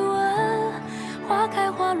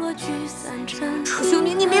楚兄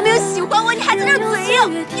弟，你明明喜欢我，你还在这嘴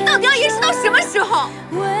硬，你到底要掩饰到什么时候？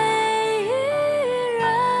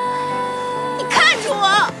你看着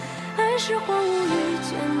我！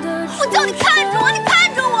我叫你看着我，你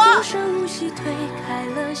看着我！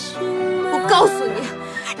我告诉你，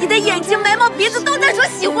你的眼睛、眉毛、鼻子都在说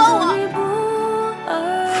喜欢我。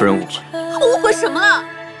夫人误会。我误会什么了？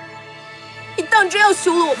你当真要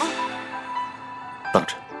休了我吗？当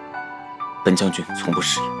真。本将军从不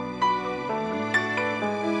食言。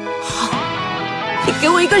好，你给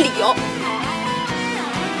我一个理由。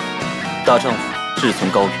大丈夫志存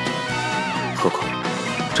高远，何况，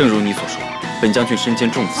正如你所说，本将军身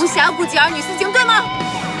兼重责，无暇顾及儿女私情，对吗？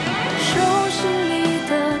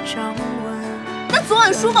那昨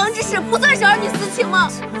晚书房之事不算是儿女私情吗？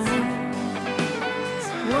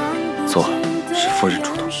昨晚是夫人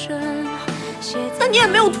主动。那你也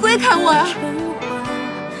没有推开我呀？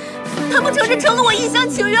难不成这成了我一厢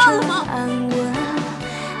情愿了吗？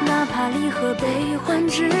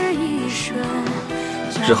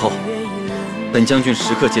日后，本将军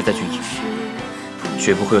时刻接在军营，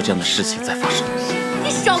绝不会有这样的事情再发生。你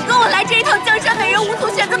少跟我来这一套江山美人无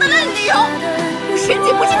从选择的烂理由！神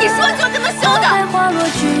经不是你说修就能修的。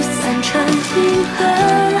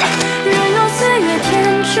任由岁月天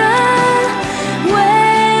真为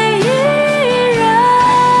一人，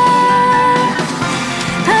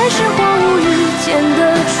还是荒芜遇见的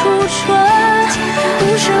初春，无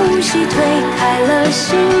声无息推开了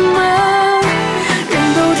心门。人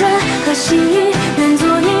斗转，可惜愿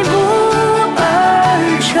做你不二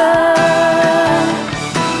臣。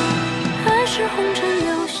还是红尘留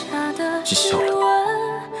下的休了，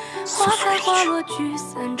花开花落聚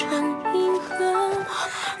散成银河，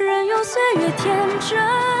任由岁月天真。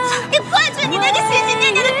你快去你那个心心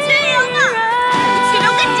念念的军营啊！你去留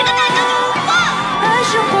跟你这个大将军无关。还是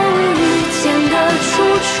荒芜遇见的初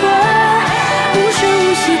春，无声无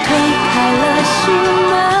息推开了心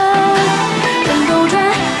门。人斗转，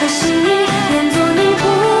可惜愿做你不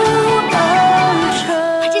二臣。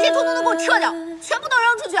把这些统统都给我撤掉，全部都扔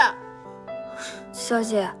出去！小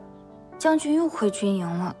姐，将军又回军营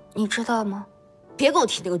了，你知道吗？别跟我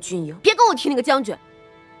提那个军营，别跟我提那个将军。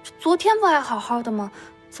昨天不还好好的吗？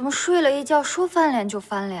怎么睡了一觉，说翻脸就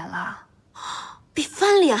翻脸了？比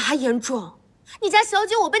翻脸还严重！你家小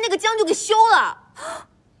姐我被那个将军给休了。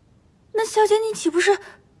那小姐你岂不是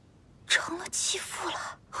成了继父了？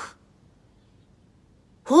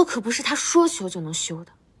我可不是他说休就能休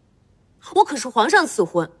的，我可是皇上赐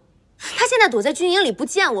婚。他现在躲在军营里不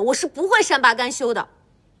见我，我是不会善罢甘休的。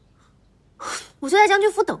我就在将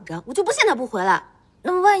军府等着，我就不信他不回来。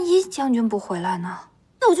那万一将军不回来呢？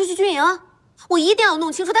那我就去军营，我一定要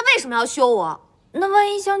弄清楚他为什么要休我。那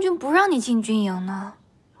万一将军不让你进军营呢？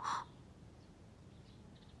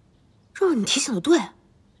若若你提醒的对，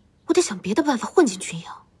我得想别的办法混进军营。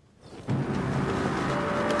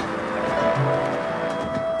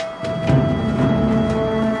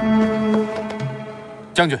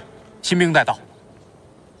将军，新兵带到。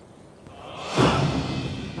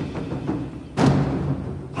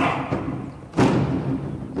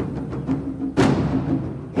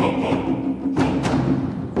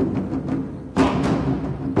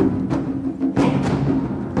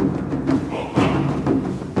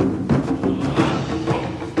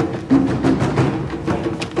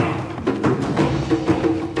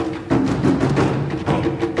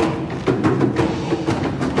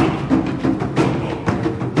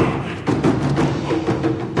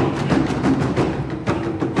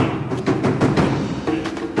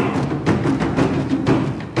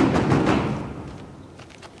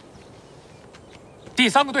第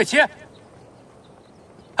3个对齐。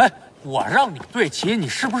哎，我让你对齐，你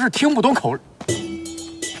是不是听不懂口？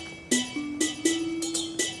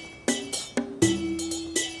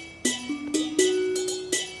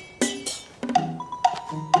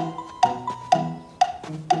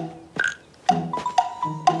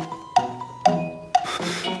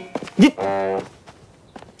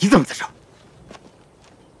你怎么在这儿？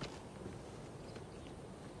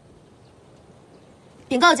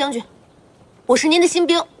禀告将军。我是您的新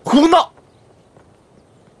兵。胡闹！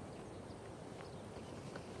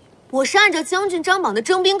我是按照将军张榜的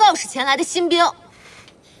征兵告示前来的新兵。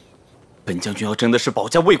本将军要征的是保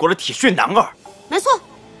家卫国的铁血男儿。没错，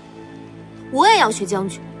我也要学将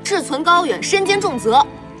军，志存高远，身兼重责。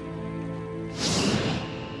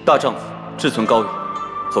大丈夫志存高远，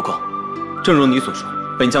何况，正如你所说，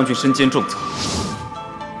本将军身兼重责。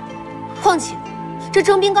况且，这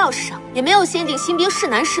征兵告示上也没有限定新兵是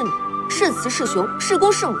男是女。是雌是雄，是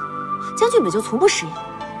公是母，将军本就从不食言。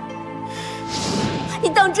你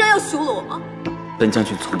当真要休了我吗？本将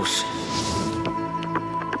军从不食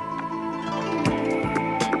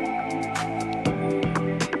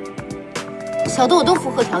言。小的我都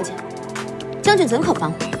符合条件，将军怎可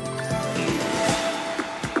反悔？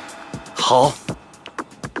好，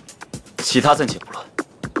其他暂且不论，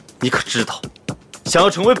你可知道，想要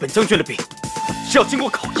成为本将军的兵，是要经过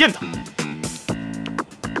考验的。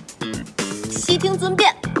悉听尊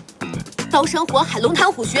便。刀山火海，龙潭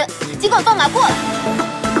虎穴，尽管放马过来。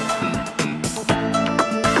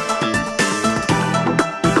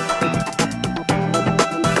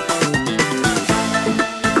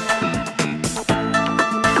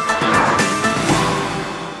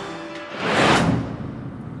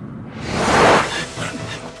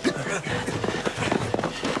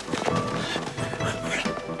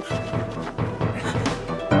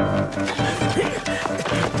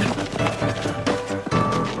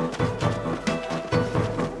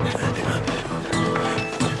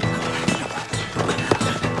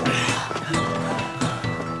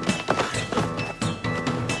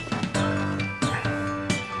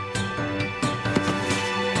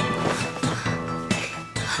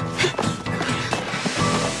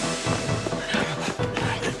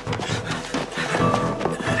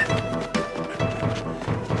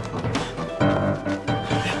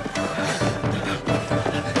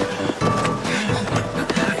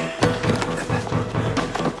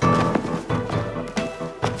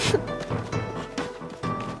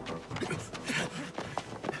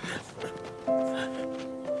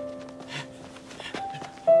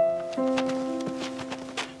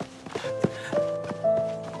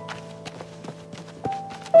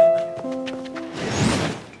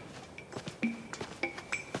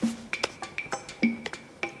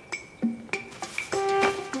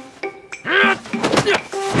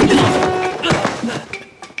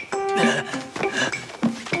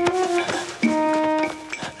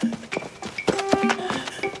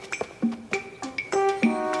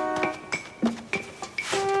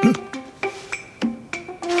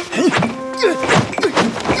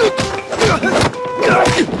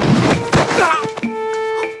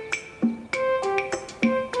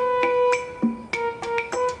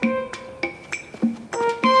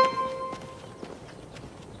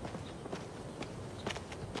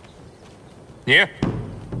 你，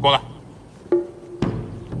过来，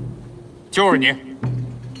就是你。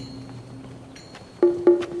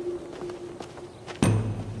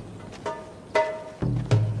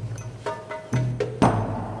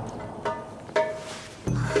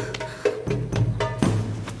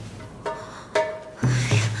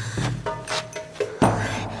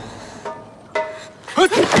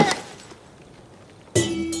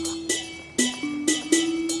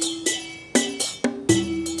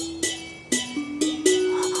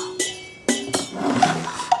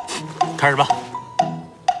开始吧。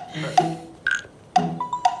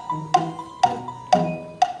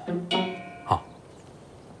好，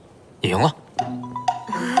你赢了。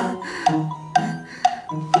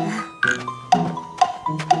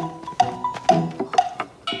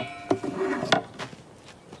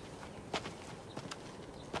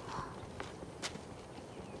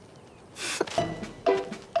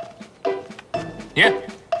你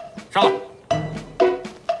上来。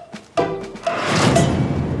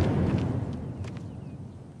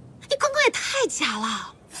 太假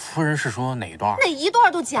了！夫人是说哪一段？哪一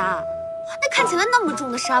段都假。那看起来那么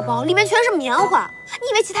重的沙包，里面全是棉花，你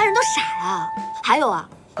以为其他人都傻啊？还有啊，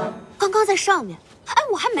刚刚在上面，哎，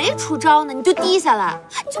我还没出招呢，你就低下来，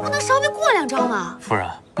你就不能稍微过2招吗？夫人，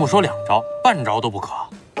莫说2招，半招都不可。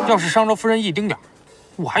要是伤着夫人一丁点儿，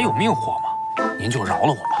我还有命活吗？您就饶了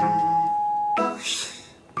我吧。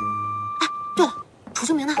哎，对了，楚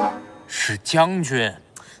修明呢？是将军。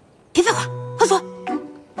别废话，快说。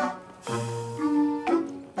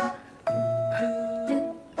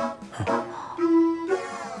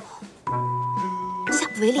 下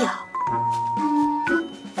不为例啊！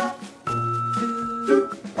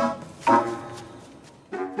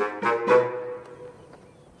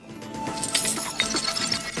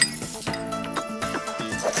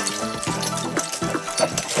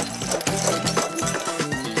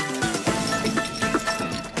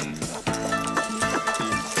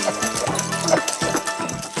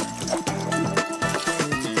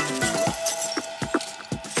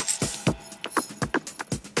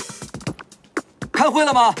看会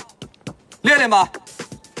了吗？练练吧。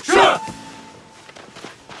是。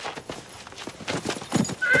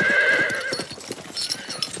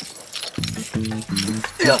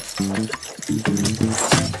哎呀！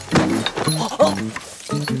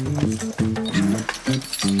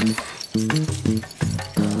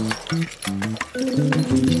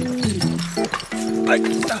哎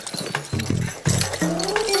呀！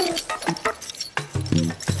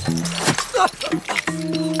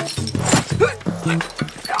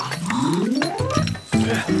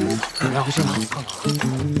 怎么回事了？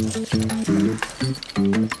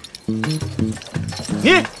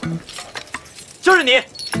你，就是你，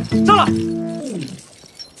上来！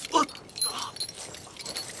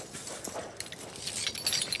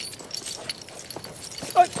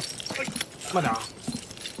慢点啊！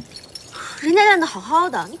人家练得好好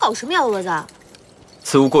的，你搞什么呀，蛾子？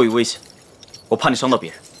此物过于危险，我怕你伤到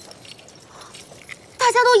别人。大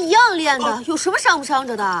家都一样练的，有什么伤不伤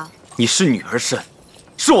着的？你是女儿身，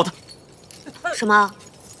是我的。什么？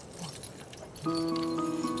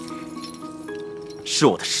是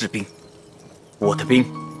我的士兵，我的兵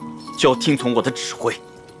就要听从我的指挥。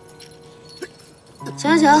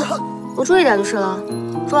行，我注意点就是了。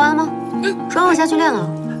说完了吗？说完我下去练了。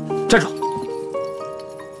站住！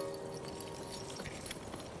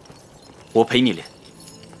我陪你练。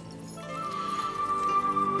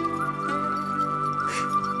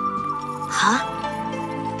好啊。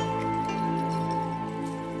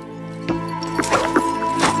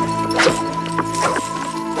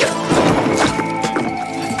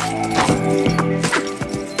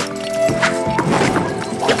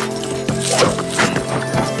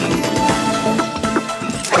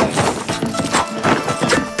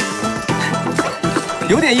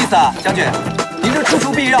有点意思啊，将军，您这处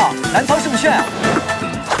处避让，难操胜券啊！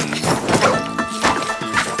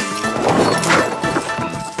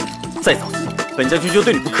再早起，本将军就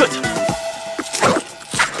对你不客气了。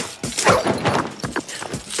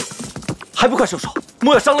还不快收手，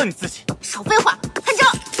莫要伤了你自己！少废话，看招！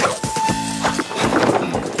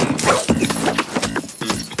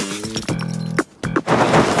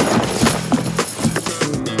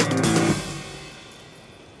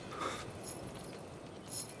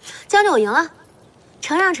将军，我赢了，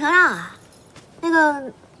承让啊！那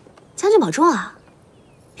个，将军保重啊，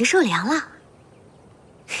别受凉了。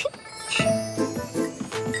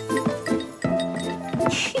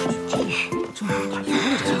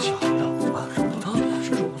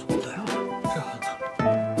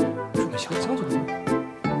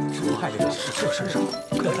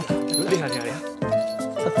厉害！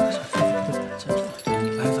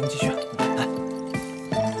来，咱们继续。来。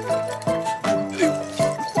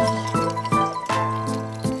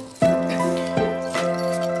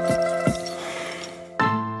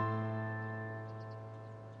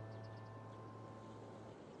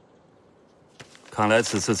看来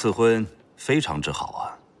此次赐婚非常之好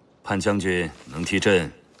啊！盼将军能替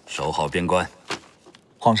朕守好边关。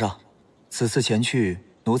皇上，此次前去，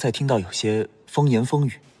奴才听到有些风言风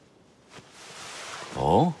语。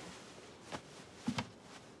哦，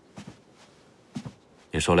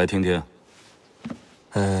你说来听听。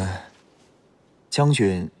将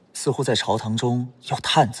军似乎在朝堂中要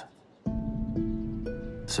探子。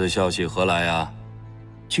此消息何来呀？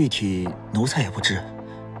具体奴才也不知，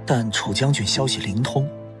但楚将军消息灵通，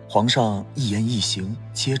皇上一言一行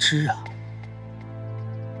皆知啊。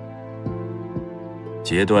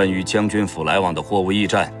截断与将军府来往的货物驿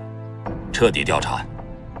站，彻底调查。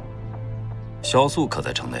萧肃可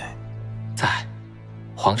在城内？在，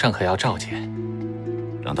皇上可要召见？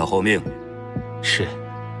让他候命。是。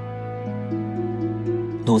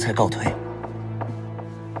奴才告退。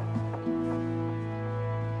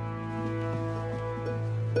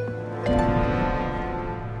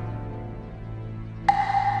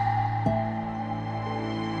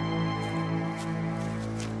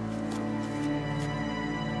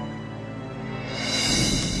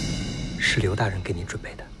是刘大人给您准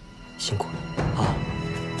备的，辛苦了啊！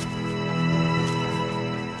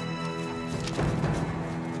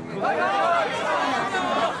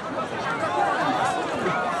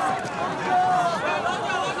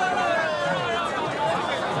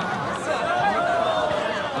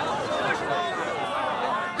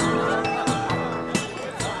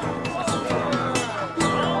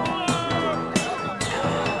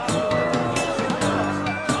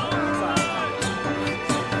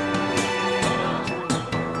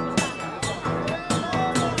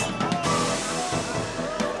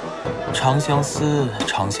长相思，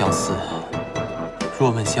长相思。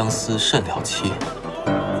若问相思甚了期，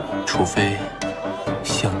除非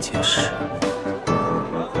相见时。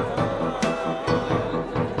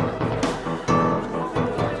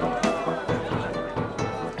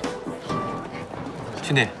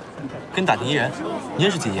兄弟，跟你打听一人，你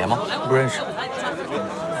认识锦爷吗？不认识。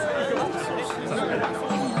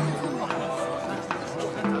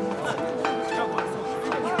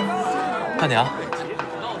大娘。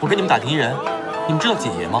我给你们打听一人，你们知道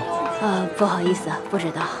锦爷吗？不好意思，不知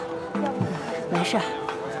道。没事。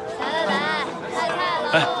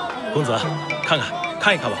哎，公子，看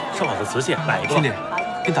一看吧，上好的瓷器，哪一个？兄弟，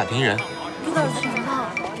给你打听一人。给点钱吧，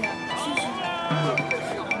谢谢。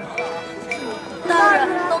大人，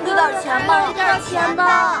能给点钱吗？给点钱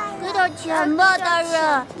吧，给点钱吧，大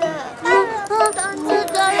人。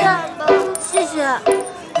大人，谢谢，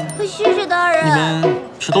谢谢大人。你们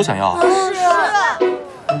是都想要？是。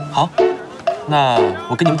好，那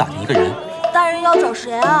我给你们打听一个人，人要找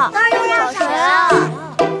谁啊？大人要找谁啊？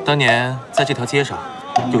当年在这条街上，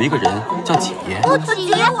有一个人叫几爷。哦，几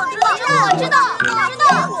爷，我知道。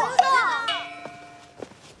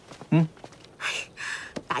嗯。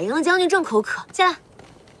打赢了将军正口渴，进来。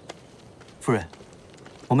夫人，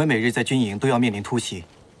我们每日在军营都要面临突袭，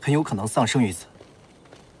很有可能丧生于此。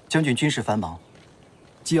将军军事繁忙，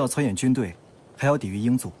既要操演军队，还要抵御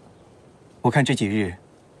英族。我看这几日，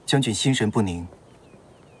将军心神不宁，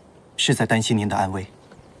是在担心您的安危。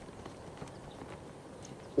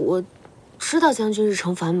我知道将军日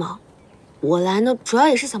程繁忙，我来呢，主要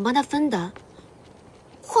也是想帮他分担。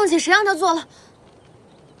况且谁让他做了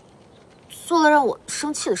让我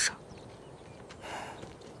生气的事儿？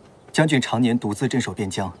将军常年独自镇守边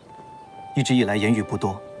疆，一直以来言语不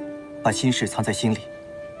多，把心事藏在心里。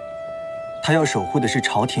他要守护的是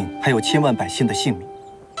朝廷还有千万百姓的性命，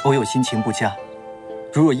偶有心情不佳，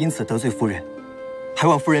如若因此得罪夫人，还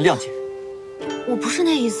望夫人谅解。我不是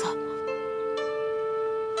那意思。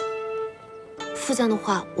副将的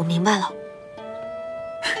话我明白了。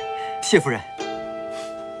谢夫人。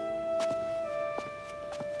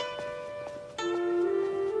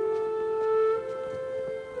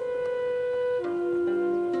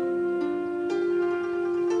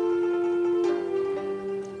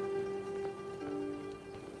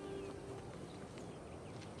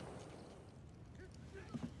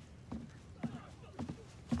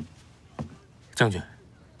将军，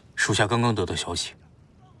属下刚刚得到消息，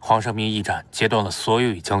皇上命驿站截断了所有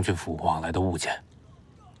与将军府往来的物件，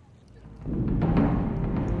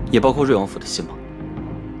也包括瑞王府的信吗？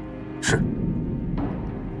是。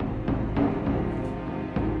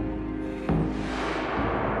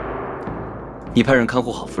你派人看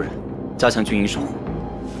护好夫人，加强军营守护。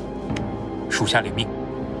属下领命。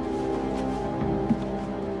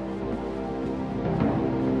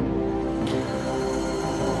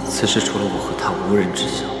此事除了我和他，无人知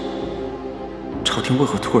晓。朝廷为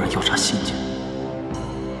何突然要查信件？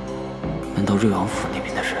难道瑞王府那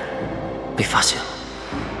边的人被发现了？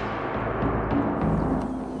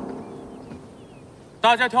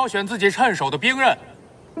大家挑选自己趁手的兵刃。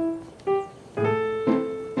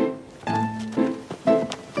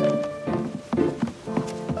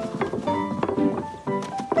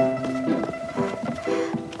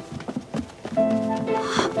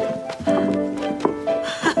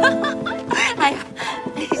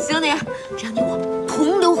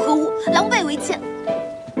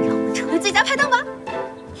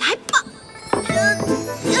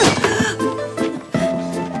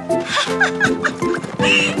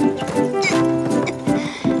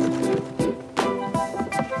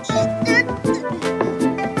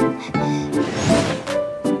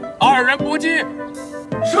二人不击。是。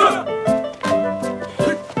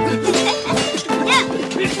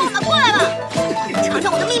放马过来吧，尝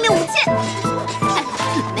尝我的秘密武器。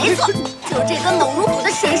没错，就是这根猛如虎的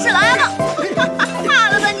水势来了。怕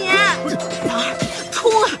了吧你？老二，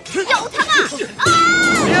冲啊，咬他吧！啊！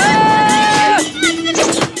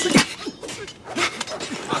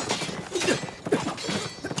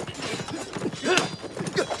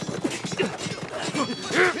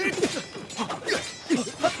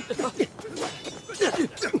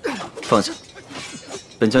放下，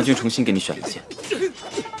本将军重新给你选一件。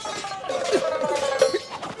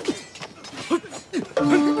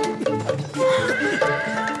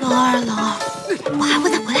老二，我还会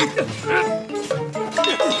再回来的。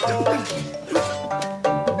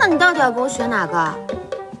那你到底要给我选哪个啊？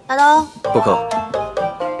大刀？不可。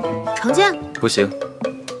长剑？不行。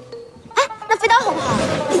哎，那飞刀好不好？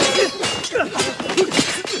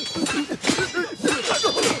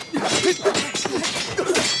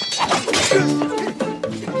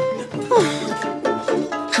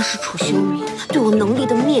这是楚修明对我能力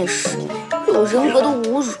的蔑视，对我人格的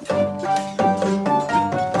侮辱。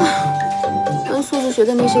跟素子学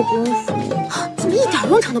的那些功夫，怎么一点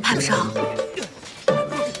用场都派不上？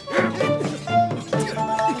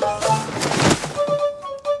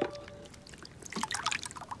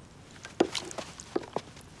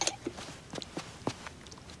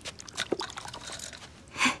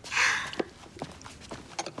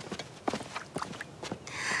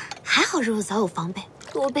还好肉肉早有防备，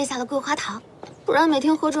给我备下了桂花糖，不然每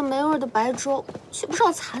天喝着没味的白粥，岂不是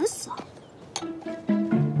要惨死啊？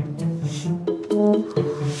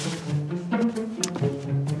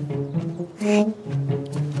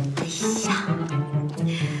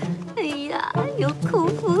哎呀，有口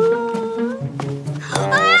福了！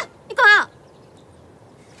啊，你干嘛？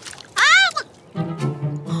啊，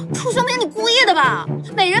我楚修明，你故意的吧？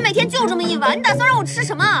每人每天就这么一碗，你打算让我吃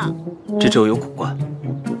什么？这粥有古怪。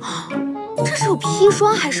这是有砒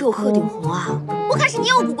霜还是有鹤顶红啊？我看是你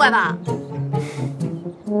有古怪吧？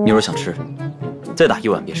你若想吃，再打1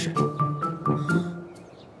碗便是。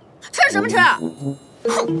吃什么吃？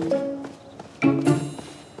哼！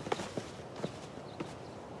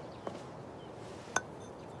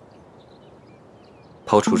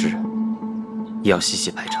抛出之人，也要细细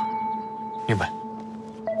排场。明白。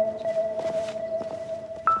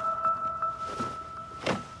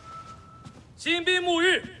新兵沐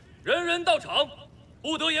浴，人人到场，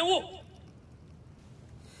不得延误。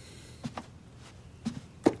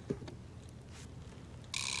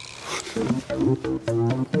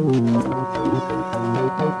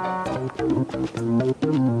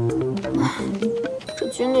这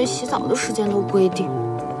军队洗澡的时间都规定，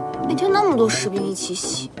每天那么多士兵一起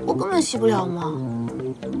洗，我根本洗不了嘛。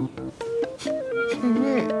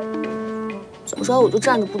早知道我就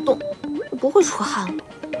站着不动，我不会出汗了。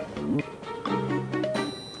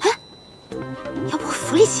哎，要不我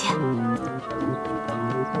扶一起？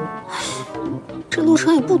这路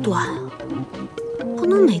程也不短啊，不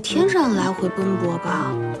能每天这样来回奔波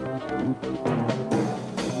吧？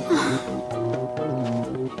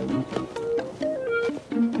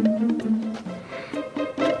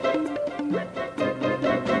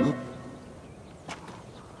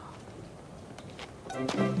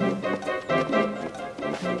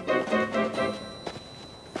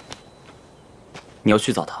你要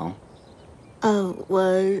去澡堂？我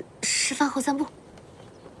吃饭后散步。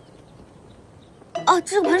哦，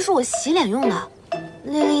这盆是我洗脸用的，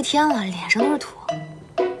累了一天了，脸上都是土。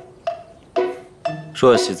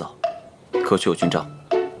说要洗澡，可去我军帐。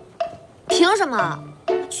凭什么？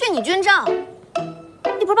去你军帐？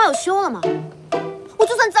你不是把我休了吗？我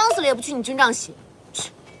就算脏死了也不去你军帐洗。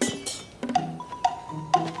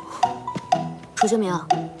楚修明，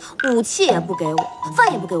武器也不给我，饭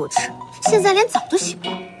也不给我吃，现在连澡都洗不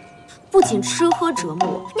了，不仅吃喝折磨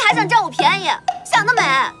我，你还想占我便宜，想得美！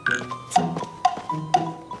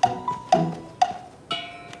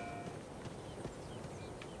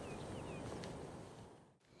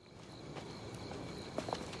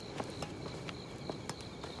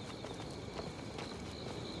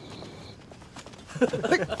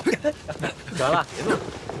得了，别弄了，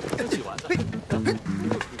都洗完了。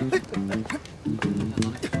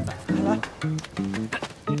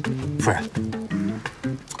夫人，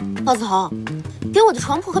豹子头，给我的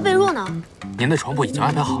床铺和被褥呢？您的床铺已经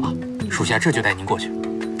安排好了，属下这就带您过去。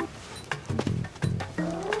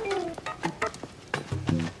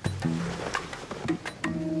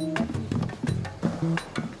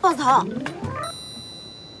豹子头，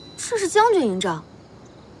这是将军营帐，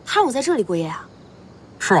他让我在这里过夜啊？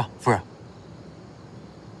是啊，夫人。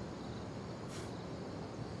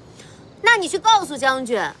那你去告诉将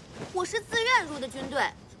军，我是自愿入的军队，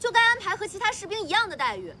就该安排和其他士兵一样的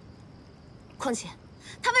待遇。况且，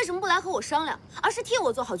他为什么不来和我商量，而是替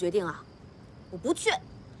我做好决定啊？我不去。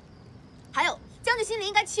还有，将军心里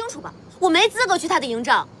应该清楚吧，我没资格去他的营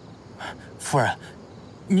帐。夫人，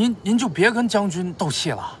您就别跟将军斗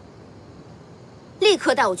气了。立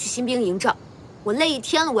刻带我去新兵营帐，我累一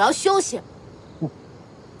天了，我要休息。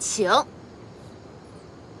请。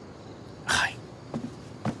嗨，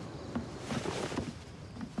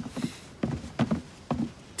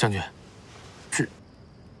将军，是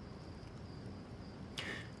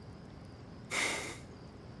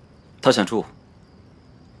他想住，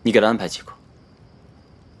你给他安排几个，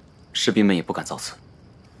士兵们也不敢造次。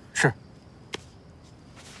是。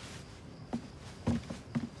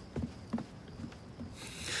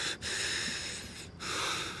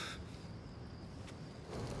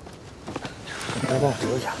来帮我折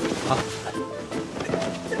一下啊！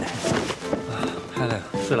太累了，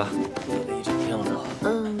睡了。累一整天了都。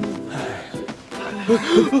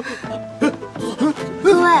各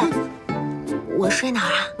位，我睡哪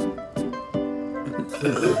儿啊？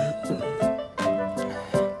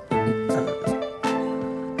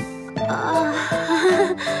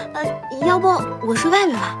要不我睡外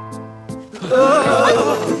面吧？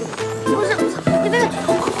不是，你别，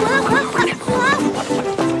回来！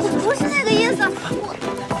我不是那个意思，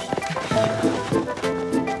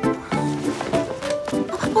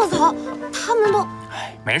豹子头，他们都……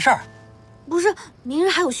没事儿。不是，明日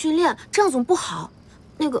还有训练，这样总不好。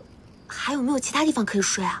那个，还有没有其他地方可以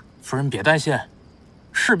睡啊？夫人别担心，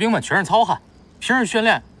士兵们全是糙汉，平日训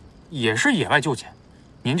练也是野外救检，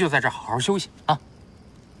您就在这儿好好休息啊。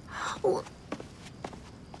我。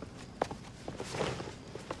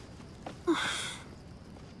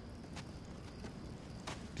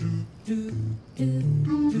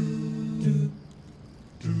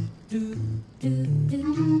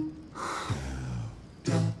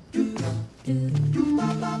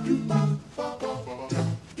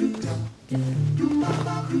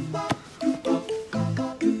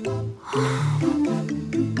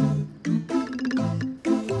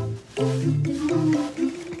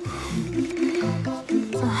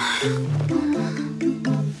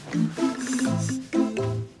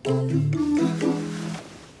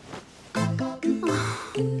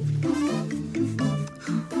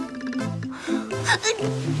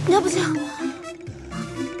那不行，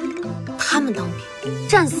他们当兵，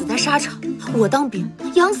战死在沙场；我当兵，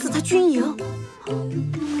养死在军营，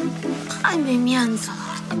太没面子了。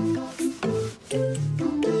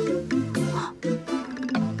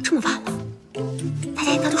这么晚了，大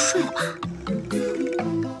家应该都睡了吧？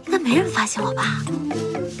应该没人发现我吧？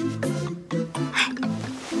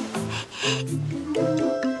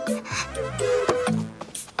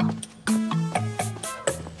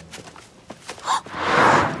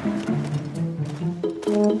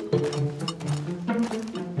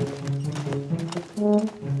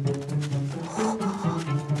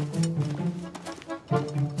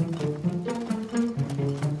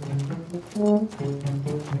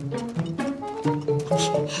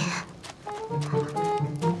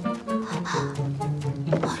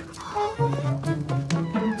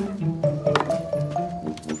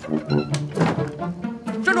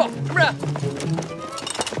站住！什么人？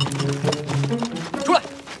出来！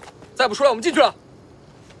再不出来，我们进去了。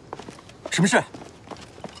什么事？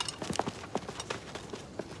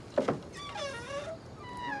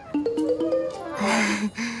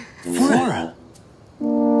夫人。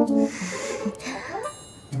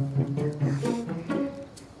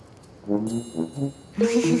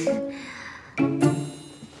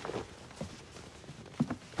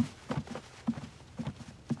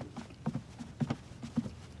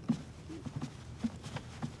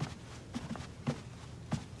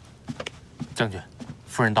将军，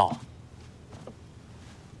夫人到了。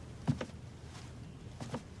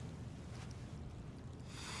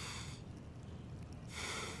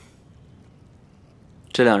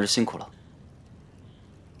这2日辛苦了。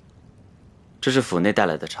这是府内带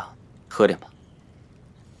来的茶，喝点吧。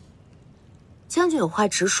将军有话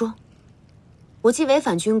直说，我既违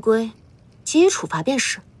反军规，给予处罚便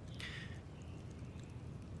是。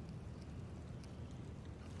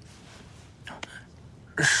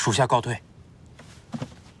属下告退。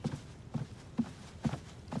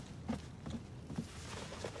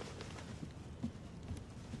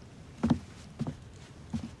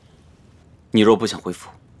你若不想回府，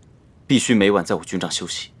必须每晚在我军帐休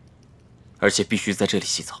息，而且必须在这里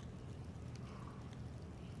洗澡。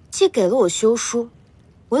既给了我休书，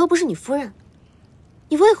我又不是你夫人，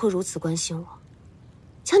你为何如此关心我？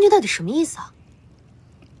将军到底什么意思啊？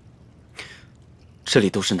这里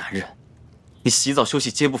都是男人，你洗澡休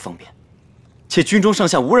息皆不方便，且军中上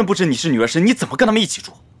下无人不知你是女儿身，你怎么跟他们一起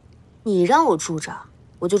住？你让我住这儿，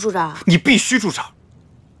我就住这儿啊？你必须住这儿。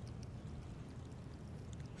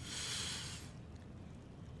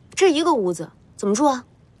这一个屋子怎么住啊？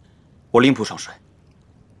我另铺上睡，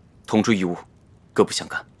同住一屋，各不相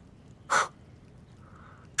干。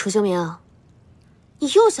楚修明，你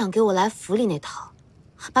又想给我来府里那套，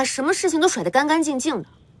把什么事情都甩得干干净净的。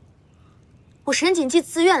我沈锦记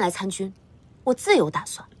自愿来参军，我自有打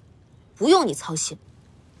算，不用你操心。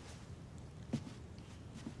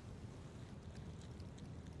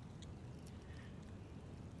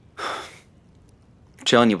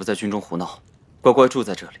只要你不在军中胡闹，乖乖住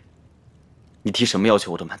在这里，你提什么要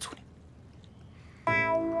求我都满足你。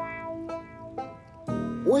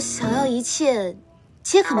我想要一切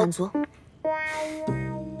皆可满足。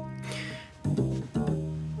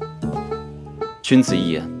君子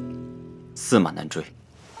一言，驷马难追。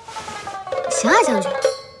行啊，将军，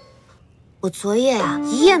我昨夜啊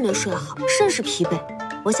一夜没睡好，甚是疲惫，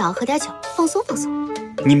我想要喝点酒，放松放松。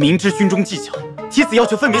你明知军中忌酒，妻子要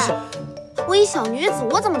求分别是。我一小女子，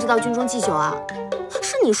我怎么知道军中忌酒啊？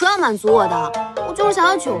是你说要满足我的，我就是想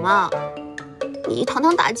要酒嘛。你一堂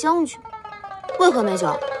堂大将军，为何没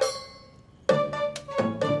酒？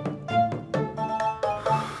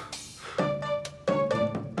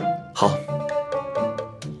好，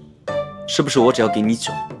是不是我只要给你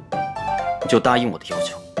酒，你就答应我的要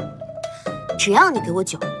求？只要你给我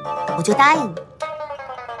酒，我就答应你。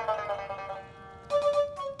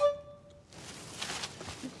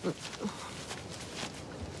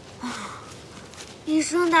一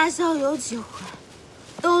生大笑有几回，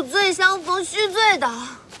斗醉相逢须醉倒。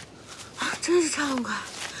真是畅快，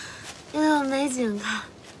又有美景看，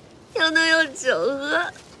又能有酒喝。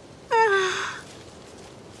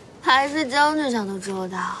还是将军想的周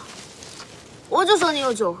到，我就说你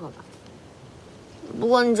有酒喝吧。不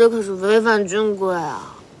过你这可是违反军规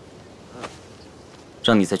啊！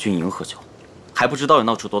让你在军营喝酒，还不知道要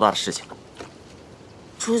闹出多大的事情了。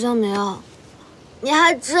楚香明，你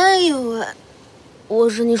还真以为我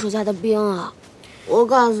是你手下的兵啊？我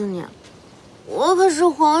告诉你，我可是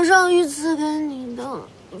皇上御赐给你的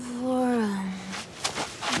夫人，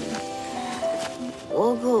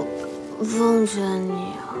我可奉劝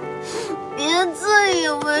你啊，别自以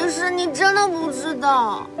为是，你真的不知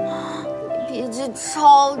道，脾气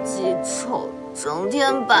超级臭，整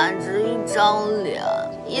天板着一张脸，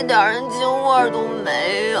一点人情味儿都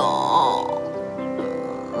没有。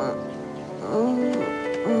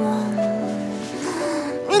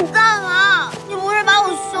你干嘛？你不是把我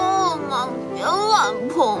凶了吗？别乱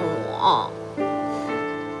碰我。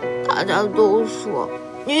大家都说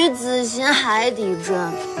女子心海底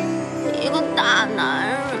针，一个大男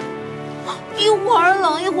人，一会儿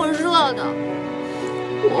冷一会儿热的。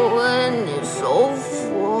我为你受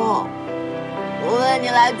服，我为你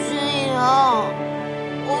来军营，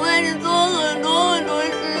我为你做很多很多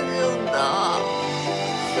事情的。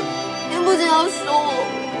你不仅要凶我，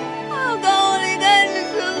还要赶我离开你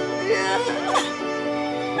身边。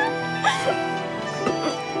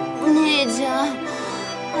你以前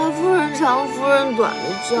还夫人长夫人短的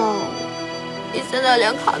叫我，你现在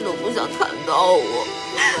连看都不想看到我，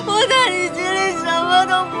我在你心里什么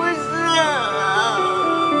都不是了。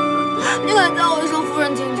你敢叫我一声夫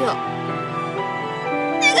人听听？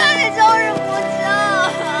你看你就是不叫，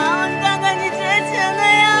你看看你缺钱的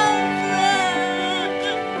样子。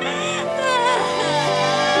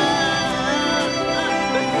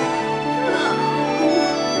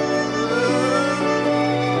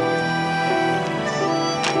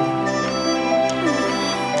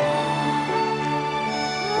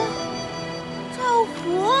这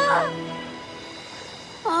湖啊，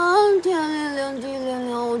天灵灵地灵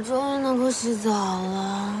灵，我终于能够洗澡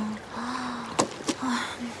了。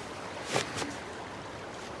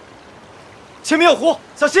前面有湖，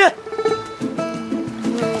小心！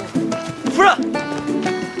夫人，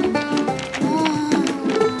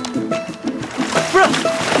夫人，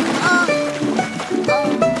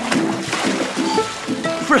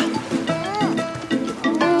夫人，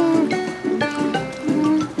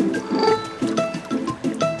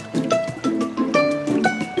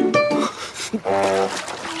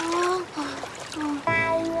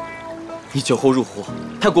你酒后入湖，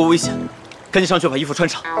太过危险，赶紧上去把衣服穿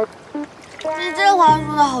上。你这话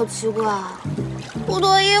说的好奇怪啊！不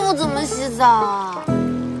脱衣服怎么洗澡啊？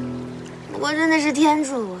不过真的是天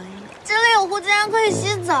助我也，这里有湖竟然可以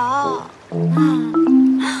洗澡。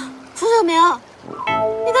楚小明，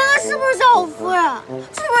你刚刚是不是叫我夫人？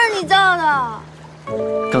是不是你叫的？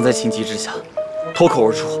刚在情急之下脱口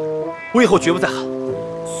而出，我以后绝不再喊。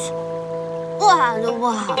不喊就不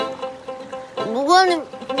喊了。不过你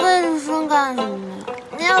背着身干什么呀？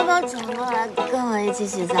你要不要转过来跟我一起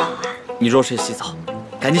洗澡啊？你若是洗澡，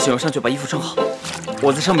赶紧请我上去把衣服穿好，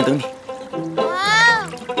我在上面等你。啊！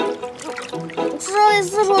这里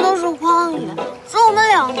四处都是荒野，只有我们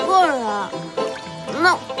2个人，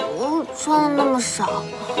那我穿的那么少，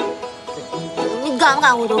你敢不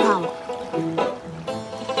敢回头看我？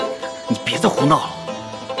你别再胡闹了。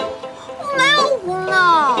我没有胡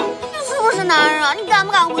闹，你是不是男人啊？你敢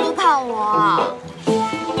不敢回头看我啊？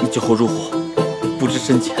你酒后入伙，不知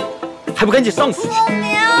深浅，还不赶紧上去！楚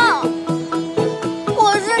明，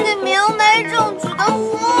我是你明媒正娶的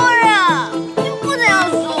夫人，你不仅要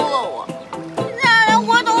休了我，你竟然连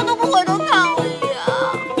回头都不回头看我一眼！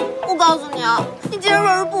我告诉你啊，你今日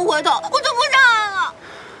若是不回头，我就不上岸了。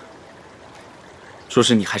说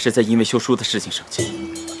是你还是在因为休书的事情生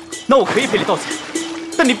气，那我可以赔礼道歉，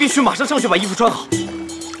但你必须马上上去把衣服穿好。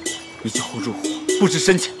你酒后入伙，不知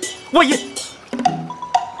深浅，万一……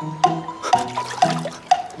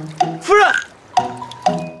夫人。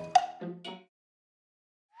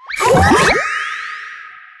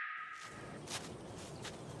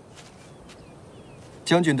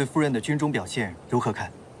将军对夫人的军中表现如何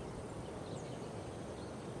看？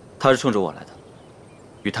他是冲着我来的，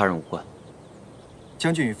与他人无关。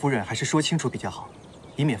将军与夫人还是说清楚比较好，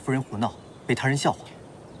以免夫人胡闹被他人笑话。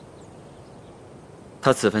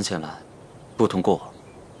他此番前来，不同过往，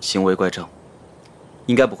行为乖正，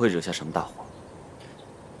应该不会惹下什么大祸。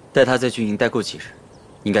待他在军营待够几日，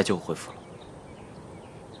应该就会恢复了。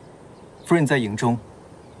夫人在营中，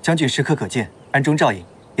将军时刻可见，暗中照应，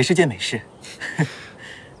也是件美事。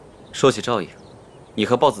说起照应，你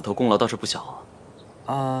和豹子头功劳倒是不小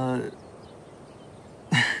啊。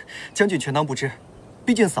将军全当不知，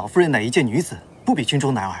毕竟嫂夫人乃一介女子，不比军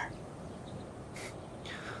中男儿。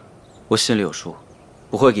我心里有数，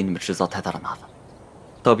不会给你们制造太大的麻烦。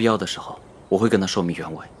到必要的时候，我会跟他说明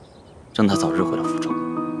原委，让他早日回到府中。